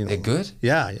just, They're good?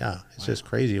 Yeah. It's just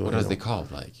crazy. What are they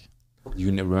called? Like, you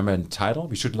remember the title?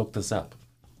 We should look this up.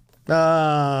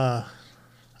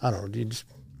 I don't know. You just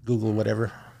Google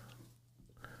whatever.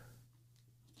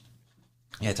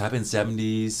 Yeah, type in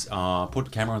 70s,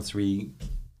 put camera on 3,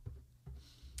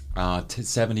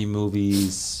 70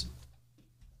 movies,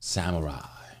 samurai.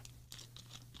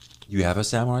 You have a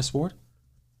samurai sword?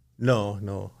 No,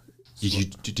 no,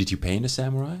 Did you paint a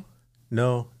samurai?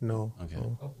 no. Okay.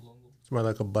 No. It's more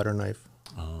like a butter knife.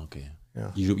 Oh, okay. Yeah.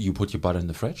 You put your butter in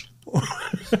the fridge?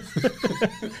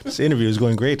 This interview is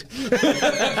going great.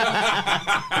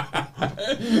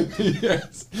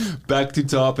 Yes. Back to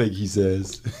topic, he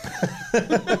says.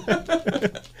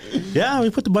 Yeah, we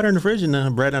put the butter in the fridge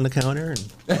and bread on the counter. And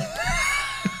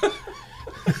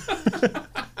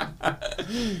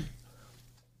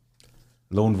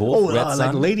Lone Wolf, Red like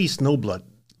Sun, Lady Snowblood.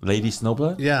 Lady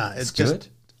Snowblood? Yeah, it's good. just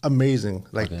amazing.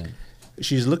 Like Okay.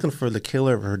 she's looking for the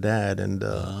killer of her dad, and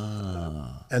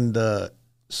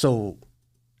so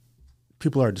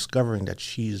people are discovering that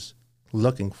she's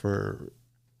looking for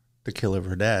the killer of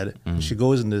her dad. She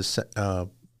goes in this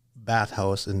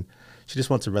bathhouse and she just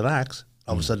wants to relax.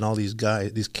 All of a sudden, all these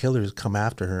killers come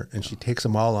after her, and she takes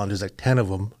them all on. There's like 10 of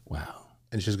them, Wow.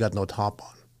 and she's got no top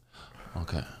on.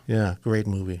 Okay. Yeah, great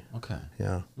movie. Okay.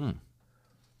 Yeah.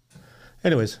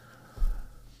 Anyways,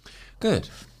 Good.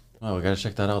 Well, we gotta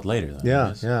check that out later. Then, I yeah,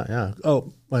 guess. yeah.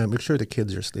 Oh, well, make sure the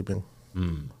kids are sleeping.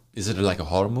 Is it like a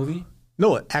horror movie?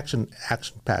 No, action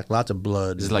packed, lots of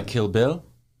blood. Is it like Kill Bill?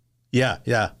 Yeah,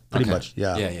 pretty Okay. much.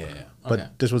 Yeah. Yeah. But Okay.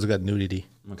 this one's got nudity.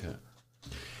 Okay.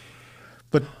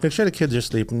 But make sure the kids are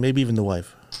sleeping, maybe even the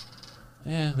wife.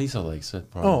 Yeah, Lisa likes it.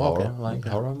 Probably Oh, okay. horror, like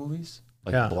horror movies,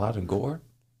 like Yeah. blood and gore,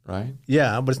 right?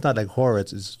 Yeah, but it's not like horror,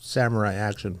 it's samurai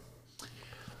action.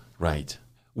 Right.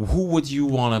 Who would you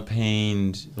want to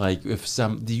paint? Like, if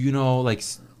some, do you know, like,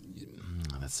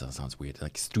 that sounds weird.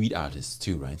 Like street artists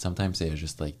too, right? Sometimes they're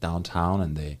just like downtown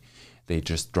and they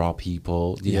just draw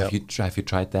people. Have you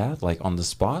tried that, like on the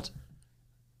spot?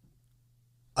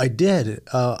 I did.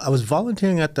 I was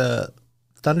volunteering at the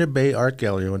Thunder Bay Art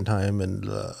Gallery one time and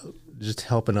just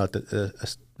helping out.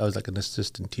 I was like an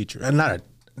assistant teacher, and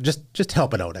just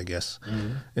helping out, I guess.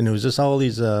 And it was just all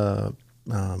these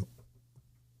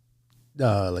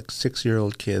like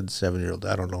 6-year-old kids, 7-year-old,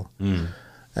 I don't know,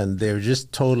 and they were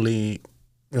just totally,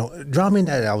 draw me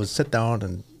that. I would sit down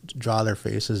and draw their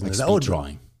faces, and Like speed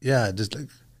drawing. Yeah, just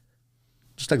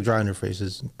like drawing their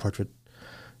faces, portrait,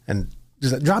 and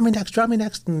just like, draw me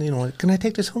next, and can I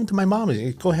take this home to my mom?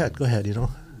 Go ahead,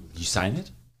 You sign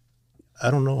it? I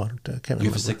don't know. I can't remember. You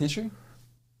have a signature?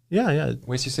 Yeah.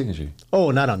 Where's your signature? Oh,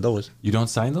 not on those. You don't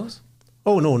sign those?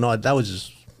 Oh no, that was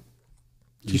just.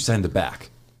 You sign the back.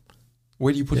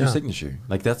 Where do you put your Yeah. signature?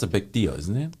 Like, that's a big deal,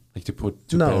 isn't it? Like to put.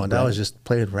 To No, put a that brand- was just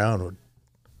playing around with.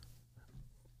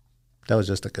 That was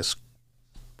just like a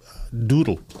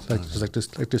doodle, like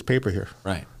this paper here.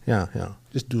 right. Yeah,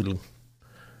 just doodling.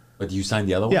 But you sign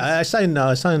the other one? Yeah, I signed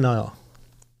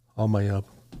all my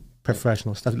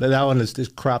professional stuff. That one is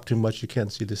just cropped too much. You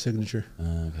can't see the signature.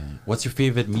 Okay. What's your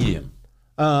favorite medium?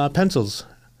 Pencils,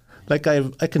 like I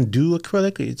can do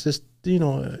acrylic. It's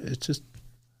just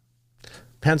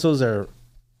pencils are,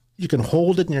 you can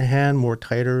hold it in your hand more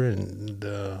tighter, and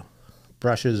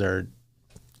brushes are,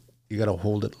 you got to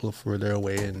hold it a little further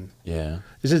away, and Yeah.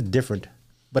 it's just different.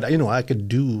 But I could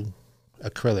do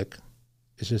acrylic.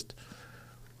 It's just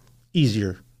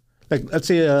easier. Like let's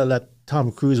say that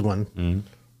Tom Cruise one.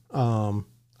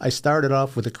 I started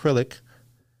off with acrylic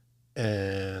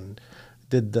and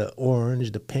did the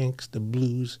orange, the pinks, the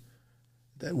blues,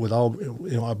 with all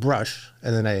a brush,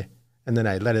 and then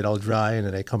I let it all dry, and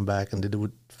then I come back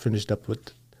and finished up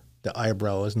with the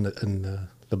eyebrows and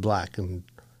the black and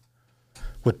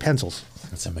with pencils.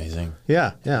 That's amazing.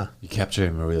 Yeah. You capture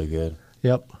him really good.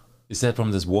 Yep. Is that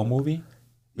from this war movie?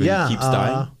 Where Yeah. he keeps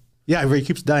dying? Yeah, where he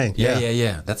keeps dying.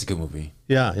 Yeah. That's a good movie.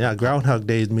 Yeah. Groundhog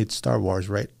Day meets Star Wars,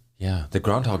 right? Yeah. The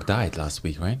groundhog died last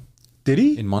week, right? Did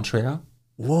he? In Montreal?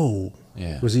 Whoa.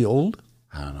 Yeah. Was he old?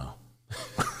 I don't know.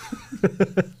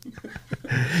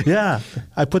 Yeah.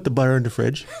 I put the butter in the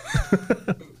fridge.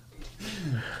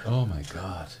 Oh my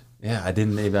God. Yeah, I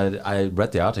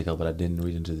read the article, but I didn't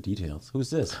read into the details.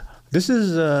 Who's this? This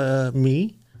is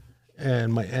me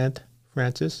and my Aunt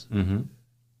Frances,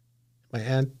 my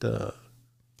Aunt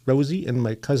Rosie, and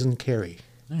my cousin Carrie.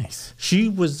 Nice. She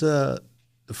was the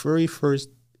very first,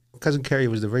 cousin Carrie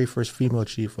was the very first female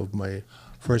chief of my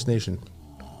First Nation.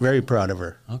 Very proud of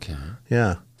her. Okay.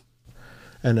 Yeah.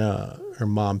 And her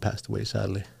mom passed away,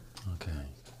 sadly. Okay.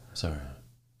 Sorry.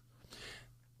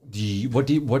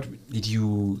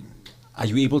 Are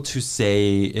you able to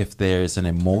say if there's an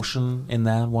emotion in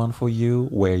that one for you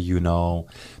where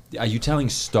are you telling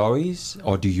stories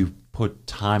or do you put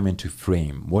time into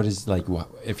frame? What is like,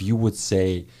 if you would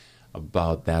say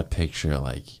about that picture,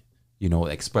 like, you know,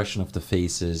 expression of the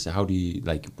faces, how do you,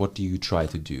 like, what do you try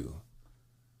to do?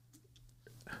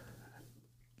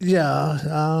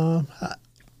 Yeah,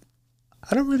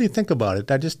 I don't really think about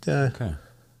it. I just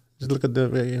just look at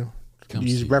the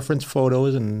use reference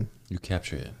photos and you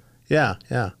capture it. Yeah.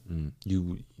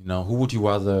 You know, who would you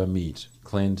rather meet,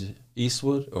 Clint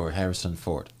Eastwood or Harrison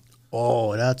Ford?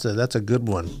 Oh, that's a good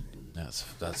one. That's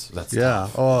Yeah.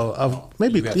 tough.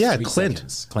 Maybe You have 3 Clint.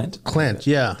 seconds. Clint. Clint.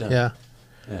 Yeah.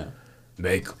 Yeah.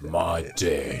 Make my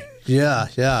day. Yeah.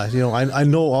 You know, I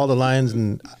know all the lines,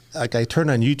 and like I turn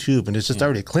on YouTube and there's just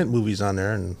already Clint movies on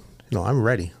there, and you know I'm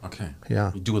ready. Okay.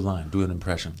 Yeah. You do a line. Do an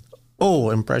impression. Oh,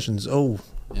 impressions. Oh.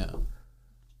 Yeah.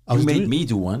 You made me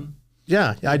do one.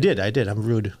 Yeah, I did. I'm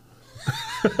rude.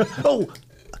 Oh,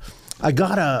 I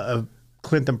got a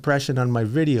Clint impression on my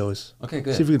videos. Okay,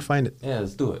 good. See if we can find it. Yeah,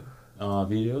 let's do it.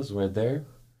 Videos right there.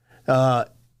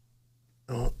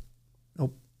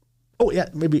 Oh yeah,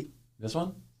 maybe. This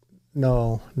one?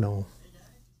 No,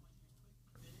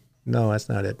 that's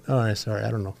not it. Oh, sorry, I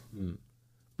don't know.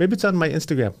 Maybe it's on my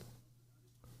Instagram.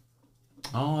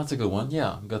 Oh, that's a good one.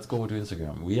 Yeah, let's go to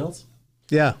Instagram. Wheels?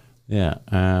 Yeah. Yeah,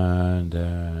 and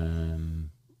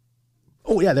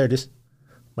oh yeah, there it is.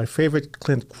 My favorite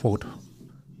Clint quote.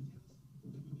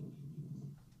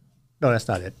 No, that's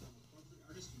not it.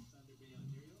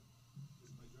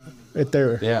 Right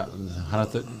there. yeah,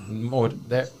 more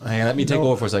there. Hang on, let me take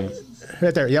over for a second.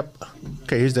 Right there. Yep.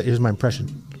 Okay, here's my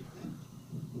impression.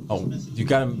 Oh, you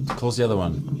got to close the other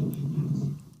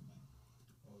one.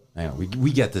 Hang on,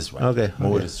 we get this right. Okay.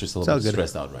 Mode is just a little bit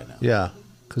stressed out right now. Yeah,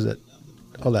 because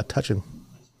all that touching.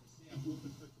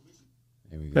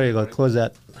 Here we go. There you go. Close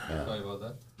that. Yeah. Sorry about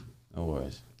that. No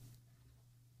worries.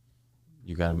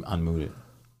 You got to unmute it.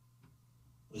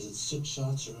 Was it 6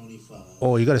 shots or only 5?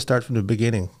 Oh, you got to start from the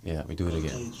beginning Yeah, we do it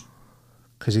again.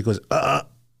 because he goes. I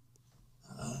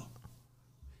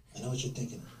know what you're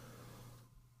thinking.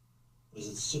 Was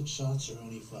it 6 shots or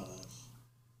only 5?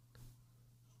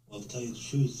 Well, to tell you the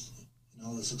truth, in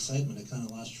all this excitement, I kind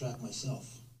of lost track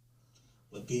myself.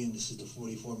 But being this is the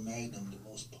 44 Magnum, the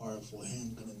most powerful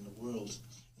handgun in the world,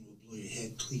 and will blow your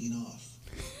head clean off,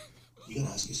 you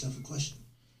gotta ask yourself a question.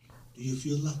 Do you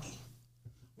feel lucky?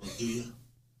 Well, do you,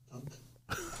 punk?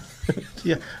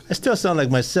 Yeah, I still sound like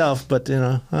myself, but you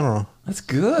know, I don't know. That's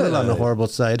A little good. on the horrible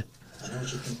side. I know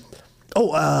what you're thinking.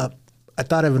 Oh, I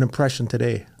thought of an impression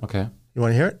today. Okay. You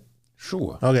want to hear it?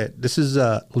 Sure. Okay, this is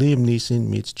Liam Neeson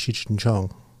meets Cheech and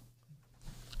Chong.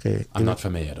 Okay. I'm not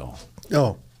familiar at all.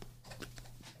 Oh,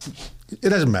 it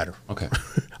doesn't matter. Okay.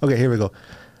 Okay, here we go.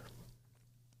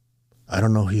 I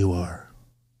don't know who you are.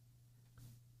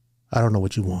 I don't know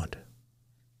what you want.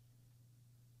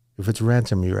 If it's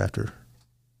ransom you're after,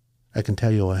 I can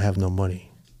tell you I have no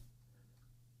money.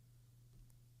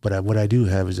 But what I do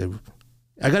have is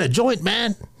I got a joint,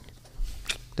 man.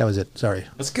 That was it. Sorry.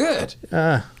 That's good.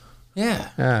 Yeah.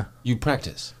 You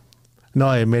practice No,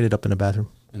 I made it up in the bathroom.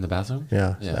 in the bathroom?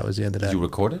 Yeah, so that was the end of that. Did you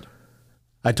record it?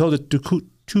 I told it to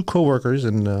two coworkers,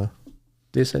 and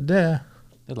they said, "Yeah,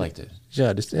 They liked it.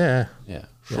 yeah, just yeah, Yeah.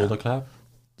 Shoulder clap?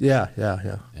 yeah."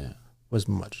 Yeah.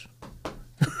 Wasn't much.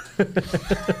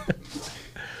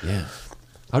 Yeah.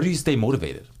 How do you stay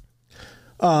motivated?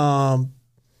 I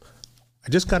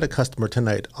just got a customer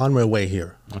tonight on my way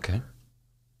here. Okay.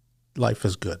 Life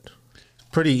is good.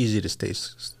 Pretty easy to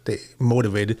stay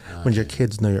motivated when your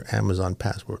kids know your Amazon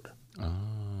password.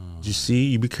 You see,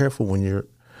 you be careful when you're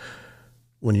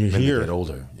When they here. get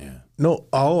older, yeah. No,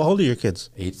 how old are your kids?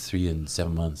 8, 3, and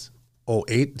 7 months. Oh,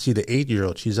 8. See, the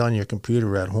 8-year-old, she's on your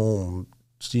computer at home,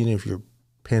 seeing if your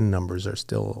PIN numbers are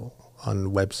still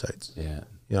on websites. Yeah.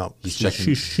 You know, He's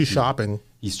checking- she's shopping.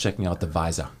 He's checking out the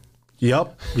visor.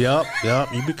 Yep.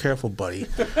 You be careful, buddy.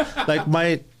 Like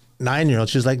my 9-year-old,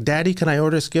 she's like, "Daddy, can I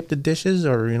order skip the dishes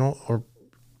or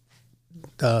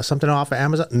something off of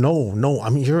Amazon?" No. I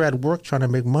mean, you're at work trying to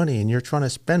make money, and you're trying to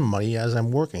spend money as I'm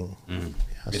working.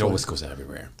 It always goes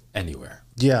everywhere. Anywhere.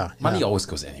 Yeah. Money always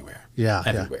goes anywhere. Yeah.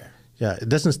 Everywhere. Yeah. It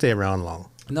doesn't stay around long.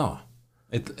 No.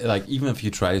 It like even if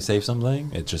you try to save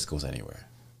something, it just goes anywhere.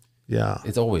 Yeah.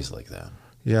 It's always like that.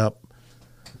 Yep.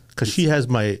 Because she has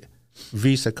my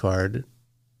Visa card.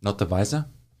 Not the visor?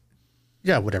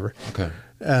 Yeah, whatever. Okay.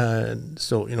 And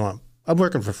so, I'm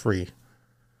working for free.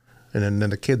 And then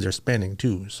the kids are spending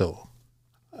too. So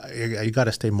you got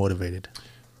to stay motivated.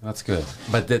 That's good.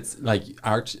 But that's like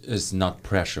art is not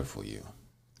pressure for you.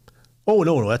 Oh,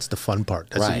 no, that's the fun part.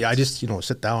 Right. I just,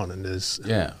 sit down and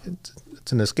Yeah.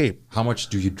 it's an escape. How much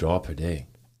do you draw per day?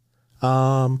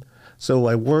 So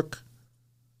I work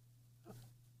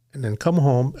and then come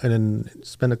home and then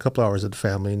spend a couple hours with the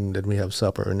family, and then we have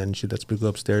supper, and then she lets me go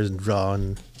upstairs and draw.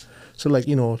 And so like,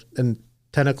 and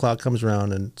 10 o'clock comes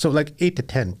around, and so like 8 to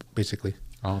 10 basically.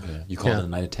 Okay. You call it a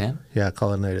night at 10? Yeah, I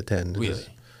call it night at 10. Really?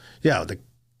 Yeah, the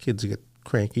kids get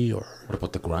cranky or. What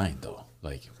about the grind though?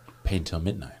 Like paint till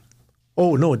midnight?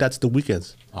 Oh no, that's the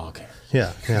weekends. Oh, okay.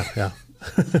 Yeah.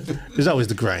 There's always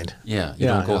the grind. Yeah. You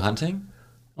don't go hunting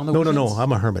on the No, weekends?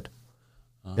 I'm a hermit.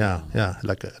 Yeah.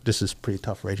 Like this is pretty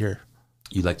tough right here.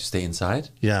 You like to stay inside?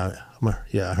 Yeah,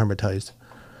 hermetized.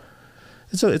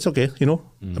 It's okay,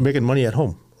 I'm making money at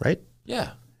home, right?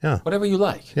 Yeah. Yeah. Whatever you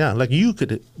like. Yeah, like you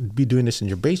could be doing this in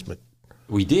your basement.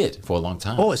 We did for a long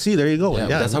time. Oh, see, there you go. yeah,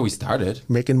 that's how we started.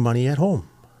 Making money at home.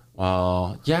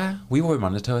 Yeah, we were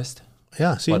monetized.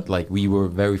 Yeah, see. But like we were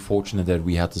very fortunate that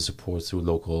we had the support through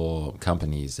local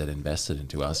companies that invested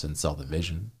into us and saw the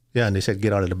vision. Yeah, and they said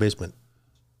get out of the basement.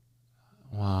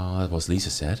 Wow, that was Lisa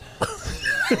said.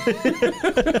 I'm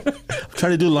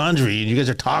trying to do laundry and you guys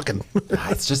are talking.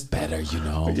 It's just better,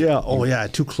 Yeah. Oh, yeah.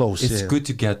 Too close. It's yeah. good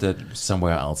to get that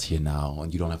somewhere else here now,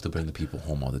 and you don't have to bring the people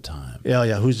home all the time.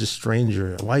 Yeah. Who's the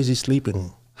stranger? Why is he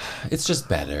sleeping? It's just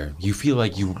better. You feel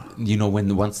like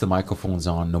once the microphone's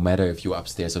on, no matter if you're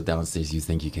upstairs or downstairs, you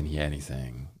think you can hear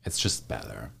anything. It's just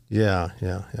better. Yeah.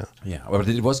 Yeah. Well,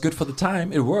 it was good for the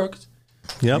time. It worked.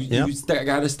 Yep. You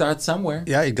got to start somewhere.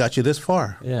 Yeah, it got you this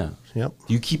far. Yeah. Yep.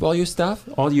 Do you keep all your stuff?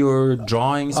 All your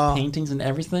drawings, paintings, and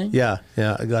everything? Yeah,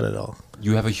 I got it all.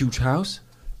 You have a huge house?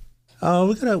 We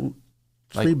got a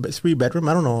three bedroom.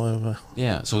 I don't know.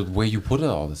 Yeah. So where you put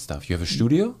all this stuff? You have a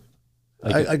studio?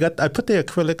 I put the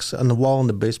acrylics on the wall in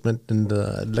the basement, and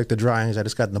the drawings I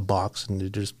just got in the box, and they're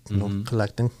just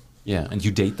collecting. Yeah, and you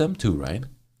date them too, right?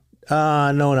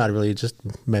 No, not really. Just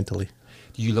mentally.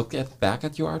 Do you look back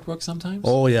at your artwork sometimes?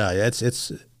 Oh yeah, it's.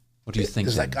 What do you think?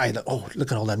 It's then? like, look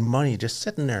at all that money just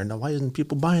sitting there. Now, why isn't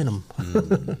people buying them?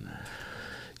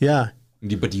 Yeah.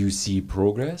 But do you see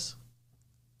progress?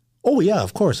 Oh yeah,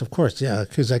 of course, yeah.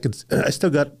 Because I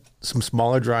still got some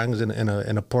smaller drawings in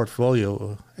a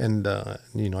portfolio, and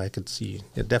I could see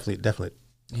it definitely.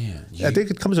 Yeah. I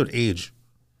think it comes with age.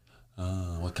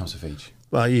 What comes with age?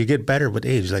 Well, you get better with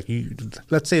age. Like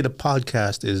let's say the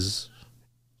podcast is.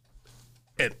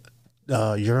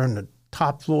 You're on the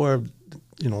top floor,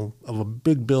 of a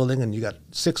big building, and you got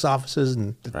 6 offices,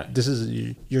 and this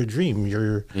is your dream.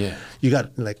 You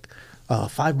got like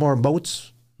 5 more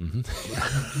boats. Mm-hmm.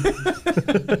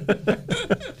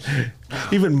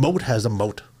 Even Moat has a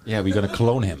moat. Yeah, we're gonna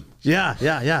clone him. Yeah.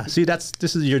 See,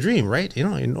 this is your dream, right?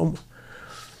 Yeah.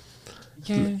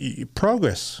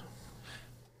 Progress.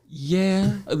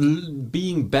 Yeah,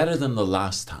 being better than the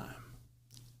last time.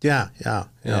 Yeah.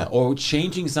 Or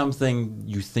changing something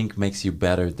you think makes you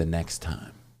better the next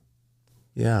time.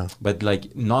 Yeah. But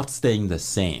like not staying the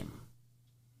same.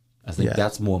 I think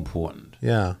that's more important.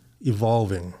 Yeah.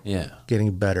 Evolving. Yeah.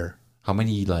 Getting better. How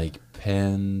many like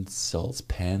pens,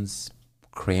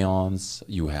 crayons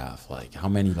you have? Like how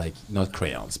many, like not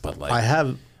crayons, but like I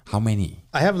have. How many?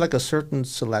 I have like a certain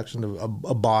selection of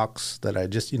a box that I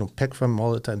just pick from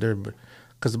all the time.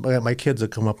 Because my kids would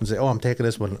come up and say, "Oh, I'm taking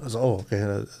this one." I was, "Oh, okay,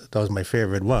 that was my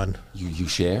favorite one." You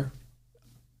share?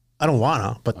 I don't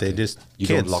wanna, but they just you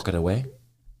kids. don't lock it away.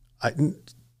 I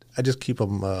just keep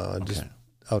them just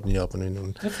out in the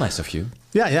open. That's nice of you.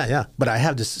 Yeah. But I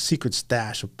have this secret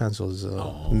stash of pencils.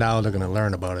 Now they're gonna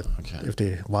learn about it if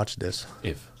they watch this.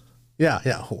 Yeah.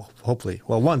 Hopefully.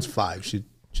 Well, one's 5.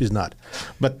 She's not,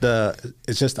 but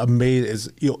it's just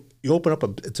amazing. You open up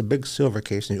it's a big silver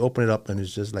case, and you open it up, and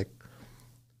it's just like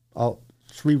all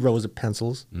 3 rows of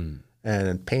pencils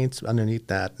and paints underneath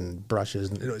that, and brushes,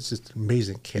 and it's just an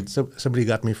amazing kit. So somebody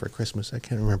got me for Christmas. I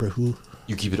can't remember who.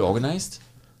 You keep it organized?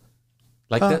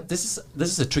 Like that. This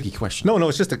is a tricky question. No,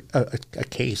 it's just a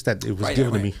case that it was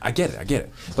given to me. I get it.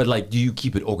 But like, do you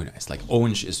keep it organized? Like,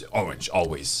 orange is orange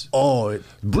always. Oh,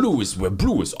 blue is where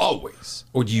blue is always.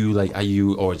 Or do you like?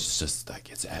 Or it's just like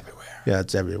it's everywhere? Yeah,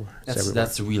 it's everywhere.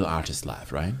 That's the real artist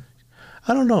life, right?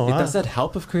 I don't know. Does that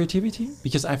help with creativity?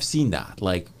 Because I've seen that.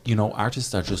 Like,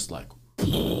 artists are just like,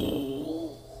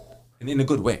 in a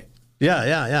good way.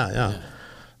 Yeah.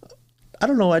 I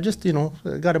don't know. I just,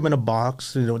 got them in a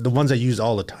box, the ones I use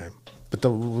all the time. But the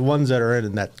ones that are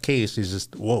in that case is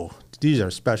just, whoa, these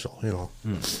are special,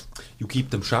 You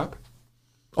keep them sharp?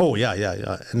 Oh, yeah.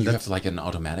 And you have like an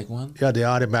automatic one? Yeah, the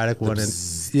automatic one. And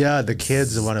the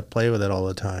kids want to play with it all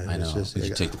the time. I know. It's just, Did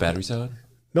you take the batteries out?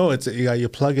 No, it's you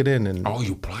plug it in. And oh,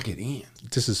 you plug it in.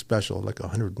 This is special, like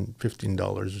 $115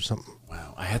 or something.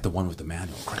 Wow. I had the one with the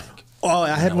manual crank. Oh,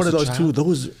 I had one of those too.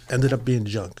 Those ended up being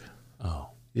junk. Oh.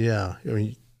 Yeah.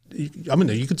 You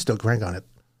could still crank on it.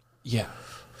 Yeah.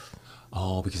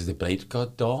 Oh, because the blade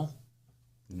got dull?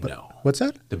 No. What's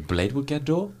that? The blade would get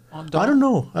dull? I don't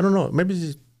know.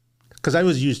 Maybe because I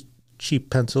always used cheap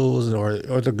pencils or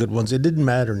the good ones. It didn't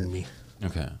matter to me.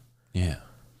 Okay. Yeah.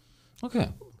 Okay.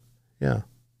 Yeah.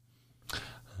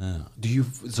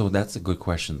 So that's a good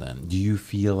question then. Do you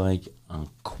feel like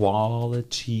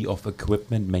quality of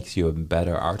equipment makes you a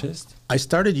better artist? I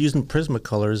started using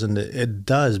Prismacolors, and it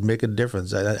does make a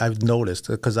difference. I've noticed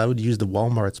because I would use the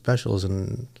Walmart specials,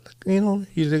 and you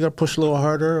either got to push a little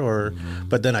harder, or.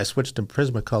 But then I switched to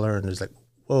Prismacolor, and it's like,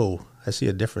 whoa, I see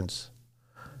a difference.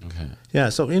 Okay. Yeah.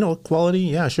 So quality.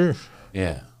 Yeah, sure.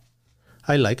 Yeah.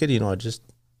 I like it. It's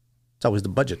always the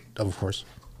budget, of course.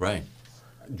 Right.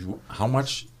 How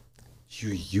much do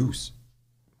you use?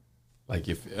 Like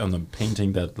if on a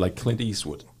painting that like Clint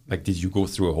Eastwood, like did you go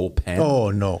through a whole pen? Oh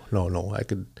no! I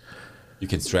could. You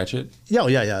can stretch it?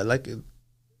 Yeah. Like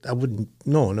I wouldn't.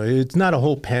 No. It's not a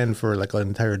whole pen for like an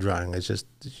entire drawing. It's just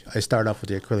I start off with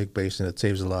the acrylic base, and it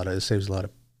saves a lot of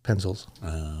pencils.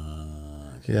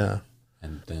 Okay. Yeah.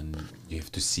 And then you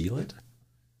have to seal it.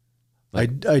 I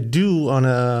do on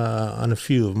a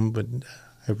few of them, but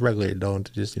I regularly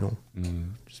don't. Just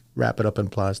just wrap it up in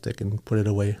plastic and put it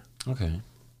away. Okay.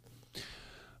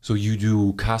 So you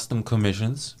do custom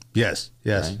commissions? Yes.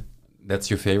 Right? That's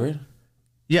your favorite?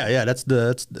 Yeah. It's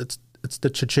the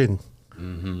cha-ching.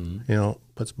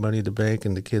 Puts money in the bank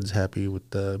and the kids happy with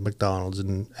the McDonald's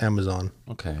and Amazon.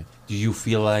 Okay. Do you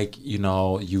feel like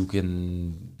you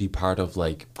can be part of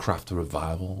like craft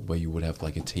revival where you would have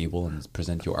like a table and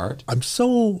present your art? I'm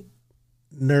so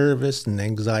nervous and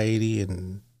anxiety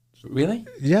and. Really?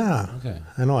 Yeah. Okay.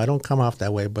 I know I don't come off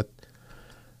that way, but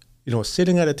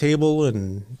sitting at a table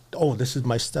and this is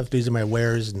my stuff, these are my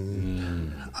wares,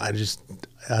 and I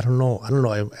don't know.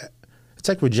 It's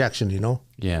like rejection,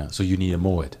 Yeah. So you need a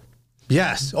mold.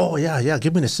 Yes. Oh yeah.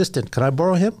 Give me an assistant. Can I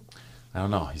borrow him? I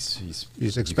don't know. He's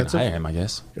expensive. You can hire him, I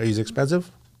guess. He's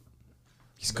expensive.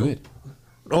 He's good.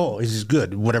 Oh, he's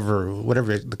good.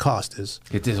 Whatever the cost is.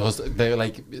 It is also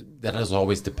that is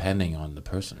always depending on the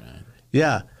person, right?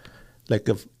 Yeah. Like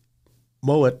if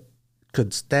Moet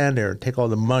could stand there and take all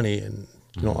the money and,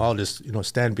 I'll just,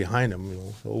 stand behind him,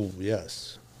 Oh,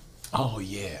 yes. Oh,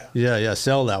 yeah. Yeah.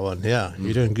 Sell that one. Yeah.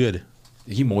 You're doing good.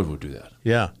 He more would do that.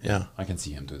 Yeah. I can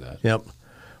see him do that. Yep.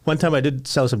 One time I did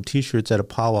sell some T-shirts at a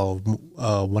powwow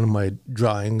of one of my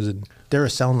drawings, and they were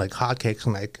selling like hotcakes,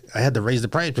 and I had to raise the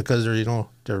price because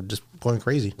they're just going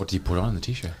crazy. What did you put on the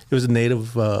T-shirt? It was a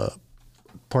native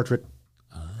portrait.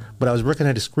 But I was working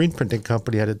at a screen printing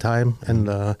company at the time,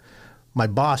 and my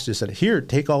boss just said, "Here,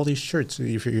 take all these shirts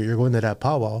if you're going to that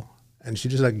powwow." And she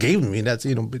just gave me. That's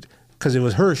because it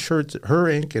was her shirts, her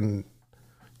ink, and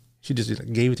she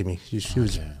just gave it to me. She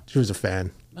was a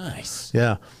fan. Nice.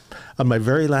 Yeah. On my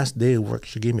very last day of work,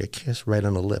 she gave me a kiss right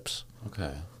on the lips.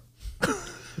 Okay.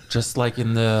 Just like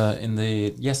in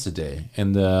the yesterday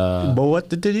in the. But what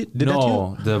did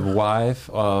no, the wife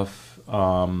of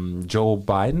Joe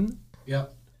Biden. Yeah.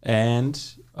 And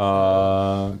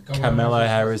Kamala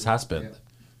Harris' husband. Yeah.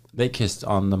 They kissed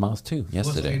on the mouth too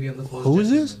yesterday. Who is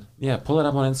this? Yeah, pull it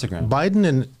up on Instagram. Biden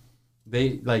and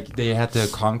they had the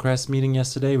Congress meeting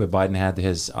yesterday where Biden had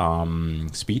his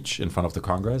speech in front of the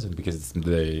Congress, and because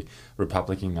the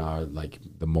Republican are like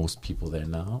the most people there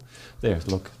now. There,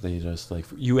 look, they just like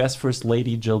U.S. First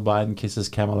Lady Jill Biden kisses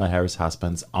Kamala Harris'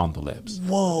 husband on the lips.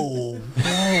 Whoa!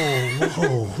 I'm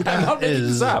not making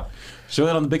this up. Show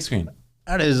it on the big screen.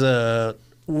 That is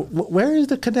where is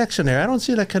the connection there? I don't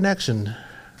see the connection.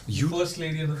 First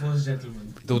lady and the first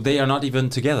gentleman. Though they are not even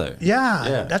together.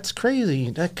 Yeah. That's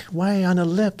crazy. Like, why on the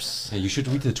lips? Yeah, you should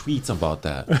read the tweets about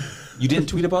that. You didn't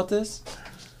tweet about this?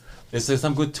 There's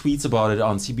some good tweets about it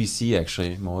on CBC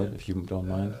actually, Mo, if you don't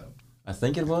mind. I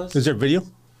think it was. Is there video?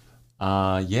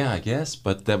 Yeah, I guess,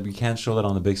 but that we can't show that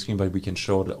on the big screen, but we can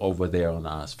show it over there on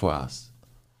us for us.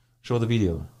 Show the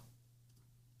video.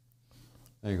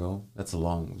 There you go. That's a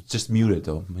long. Just mute it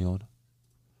though, mute.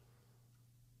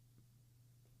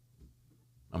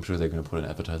 I'm sure they're gonna put an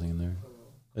advertising in there.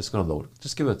 It's gonna load.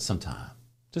 Just give it some time.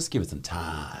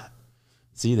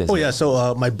 See this. Oh yeah.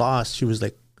 So my boss, she was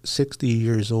like 60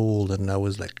 years old, and I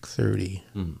was like 30.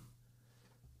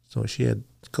 So she had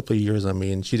a couple of years on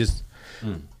me, and she just,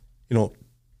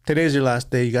 today's your last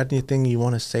day. You got anything you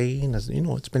want to say? And I said,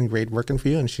 it's been great working for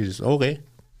you. And she just, okay,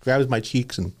 grabs my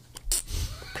cheeks and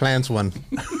plants one.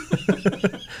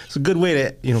 It's a good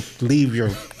way to, leave your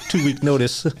 2-week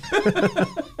notice.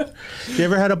 You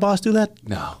ever had a boss do that?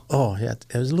 No. Oh, yeah.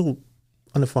 It was a little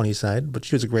on the funny side, but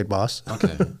she was a great boss.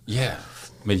 Okay. Yeah.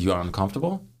 Made you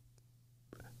uncomfortable?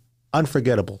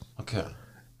 Unforgettable. Okay.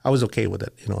 I was okay with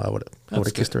it. I would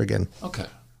have kissed her again. Okay.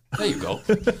 There you go.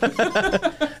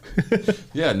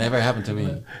 Yeah, never happened to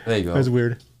me. There you go. That's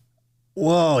weird.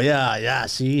 Whoa, yeah.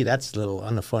 See, that's a little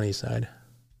on the funny side.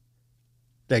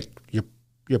 Like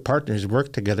your partners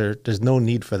work together. There's no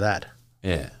need for that.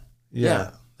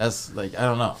 Yeah. That's like, I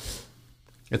don't know.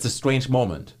 It's a strange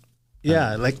moment.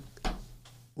 Yeah, like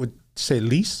would say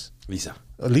Lisa.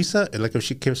 Lisa, like if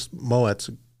she kissed Moet's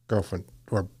girlfriend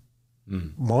or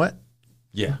Moet,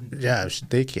 Yeah. yeah,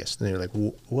 they kissed and they're like,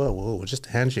 whoa, just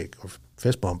a handshake or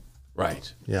fist bump.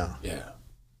 Right. Yeah, Yeah.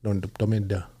 don't mean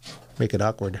to make it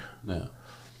awkward. No.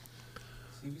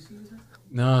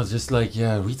 No, it's just like,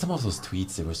 yeah, read some of those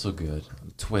tweets. They were so good.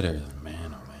 Twitter,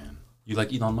 man, oh man. You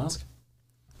like Elon Musk?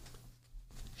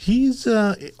 He's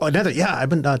another. Yeah, I've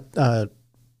been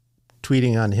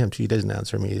tweeting on him. He doesn't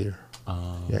answer me either.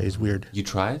 Yeah, he's weird. You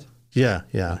tried? Yeah.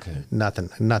 Okay.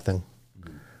 Nothing.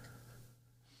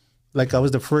 Like I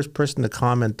was the first person to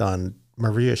comment on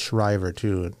Maria Shriver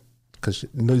too, because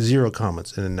zero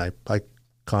comments, and then I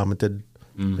commented,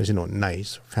 as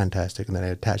nice, fantastic, and then I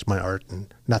attached my art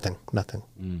and nothing.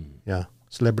 Yeah,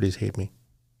 celebrities hate me.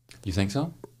 You think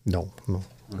so? No.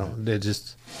 They're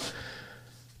just.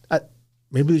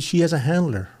 Maybe she has a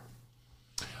handler.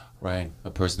 Right. A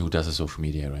person who does a social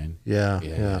media, right?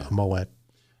 Yeah. Moet.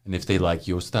 And if they like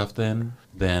your stuff, then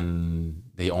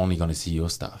they only gonna see your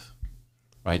stuff,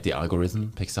 right? The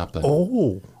algorithm picks up that.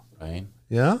 Oh. Right.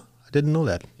 Yeah, I didn't know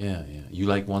that. Yeah. You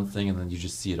like one thing, and then you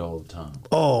just see it all the time.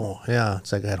 Oh, yeah,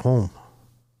 it's like at home.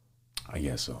 I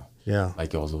guess so. Yeah.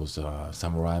 Like all those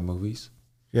samurai movies.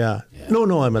 Yeah.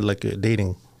 No, I meant like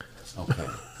dating. Okay.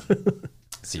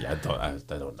 See, I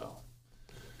don't know.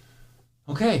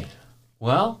 Okay.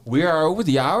 Well, we are over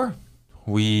the hour.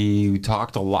 We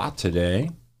talked a lot today.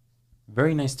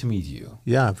 Very nice to meet you.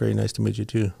 Yeah, very nice to meet you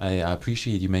too. I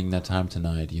appreciate you making that time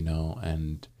tonight,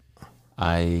 and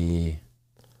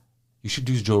you should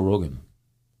do Joe Rogan.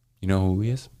 You know who he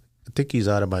is? I think he's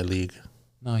out of my league.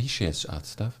 No, he shares art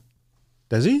stuff.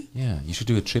 Does he? Yeah, you should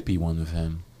do a trippy one with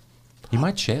him. He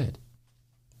might share it.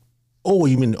 Oh,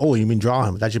 you mean draw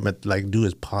him? That you meant like do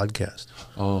his podcast.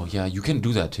 Oh, yeah, you can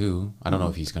do that too. I don't know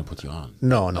if he's going to put you on.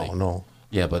 No.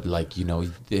 Yeah, but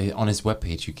on his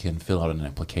webpage, you can fill out an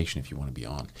application if you want to be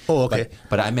on. Oh, okay.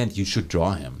 But I meant you should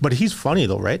draw him. But he's funny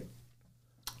though, right?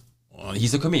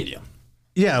 He's a comedian.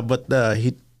 Yeah, but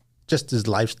he just his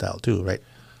lifestyle too, right?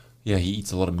 Yeah, he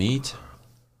eats a lot of meat.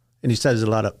 And he says a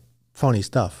lot of funny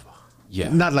stuff. Yeah.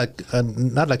 Not like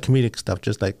comedic stuff,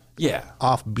 just like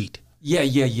offbeat.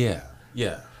 Yeah.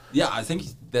 Yeah, I think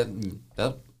that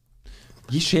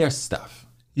he shares stuff.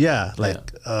 Yeah,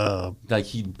 like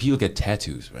people get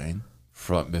tattoos, right?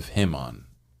 With him on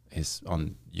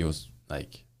yours,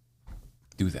 like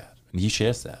do that, and he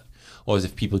shares that. Or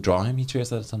if people draw him, he shares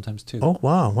that sometimes too. Oh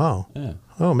wow. Yeah.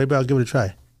 Oh, maybe I'll give it a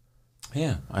try.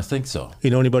 Yeah, I think so. You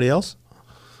know anybody else?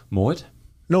 Moet?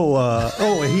 No.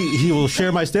 He will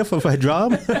share my stuff if I draw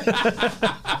him.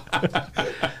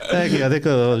 Thank you. I think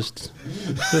I'll just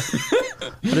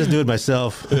do it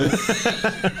myself.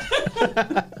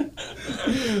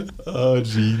 Oh,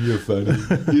 gee, you're funny.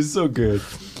 You're so good.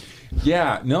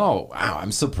 Yeah, no. Wow,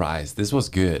 I'm surprised. This was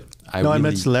good. I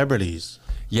meant celebrities.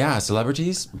 Yeah,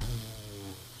 celebrities.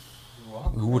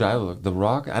 Who would I look? The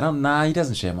Rock? I don't know. He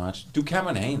doesn't share much. Do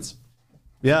Cameron Hanes.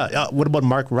 Yeah. What about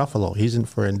Mark Ruffalo? He's in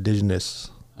for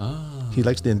Indigenous. Oh. He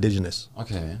likes the Indigenous.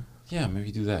 Okay. Yeah,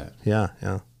 maybe do that. Yeah.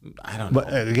 I don't know.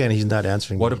 But again, he's not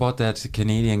answering. What about that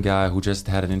Canadian guy who just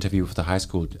had an interview with the high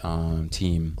school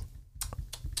team?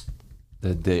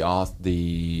 The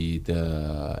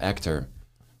actor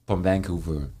from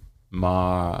Vancouver,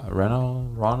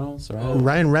 Reynolds, right?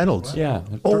 Ryan Reynolds. Yeah.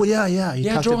 Oh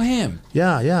yeah. Draw him.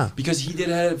 Yeah. Because he did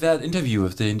have that interview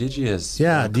with the Indigenous.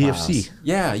 Yeah, class. DFC.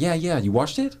 Yeah. You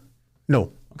watched it?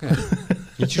 No. Okay.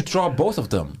 You should draw both of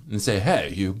them and say,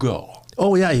 "Hey, you go."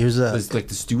 Oh yeah, he was It's like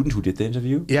the student who did the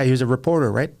interview. Yeah, he was a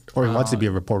reporter, right? Or he wants to be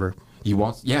a reporter. He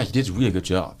did a really good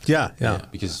job. Yeah.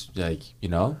 Because there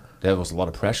was a lot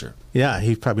of pressure. Yeah,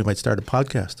 he probably might start a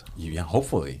podcast. Yeah,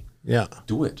 hopefully. Yeah.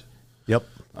 Do it. Yep.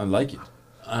 I like it.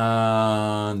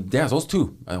 Those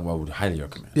two I would highly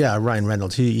recommend. Yeah, Ryan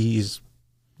Reynolds. He's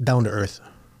down to earth.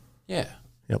 Yeah.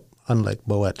 Yep. Unlike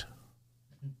Moet.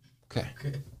 Okay.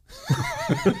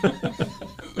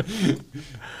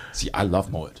 See, I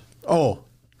love Moet. Oh,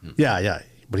 yeah.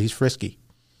 But he's frisky.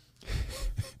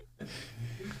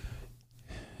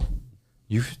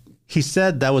 He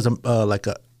said that was like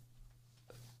a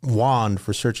wand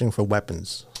for searching for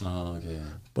weapons. Oh, okay.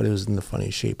 But it was in the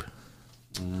funny shape.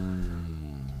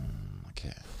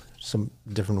 Okay. Some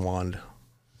different wand.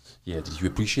 Yeah, did you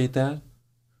appreciate that?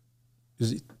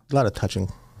 There's a lot of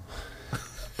touching.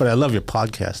 But I love your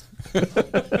podcast.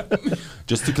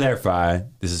 Just to clarify,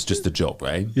 this is just a joke,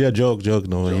 right? Yeah, joke.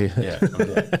 No, Yeah.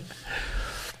 Okay.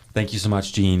 Thank you so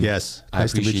much, Gene. Yes, I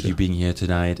nice to meet appreciate you. you being here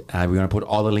tonight. We're going to put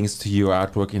all the links to your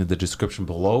artwork in the description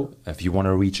below. If you want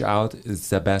to reach out, it's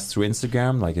the best through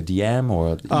Instagram, like a DM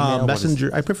or email.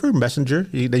 Messenger. I prefer Messenger.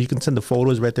 You can send the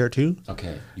photos right there too.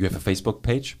 Okay. You have a Facebook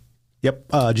page? Yep.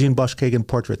 Gene Boshkaykin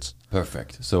Portraits.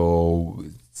 Perfect. So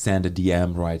send a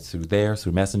DM right through there,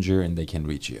 through Messenger, and they can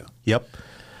reach you. Yep.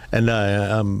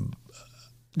 And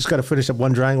just got to finish up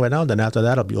one drawing right now. Then after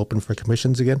that, I'll be open for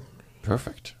commissions again.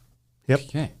 Perfect. Yep.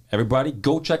 Okay. Everybody,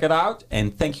 go check it out.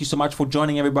 And thank you so much for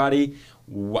joining, everybody.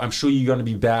 I'm sure you're going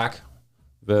to be back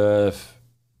with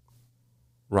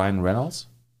Ryan Reynolds.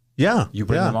 Yeah. You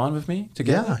bring him on with me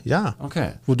together? Yeah.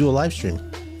 Okay. We'll do a live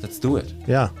stream. Let's do it.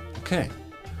 Yeah. Okay.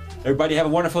 Everybody have a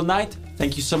wonderful night.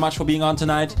 Thank you so much for being on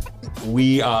tonight.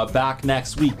 We are back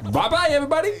next week. Bye-bye,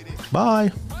 everybody.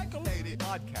 Bye.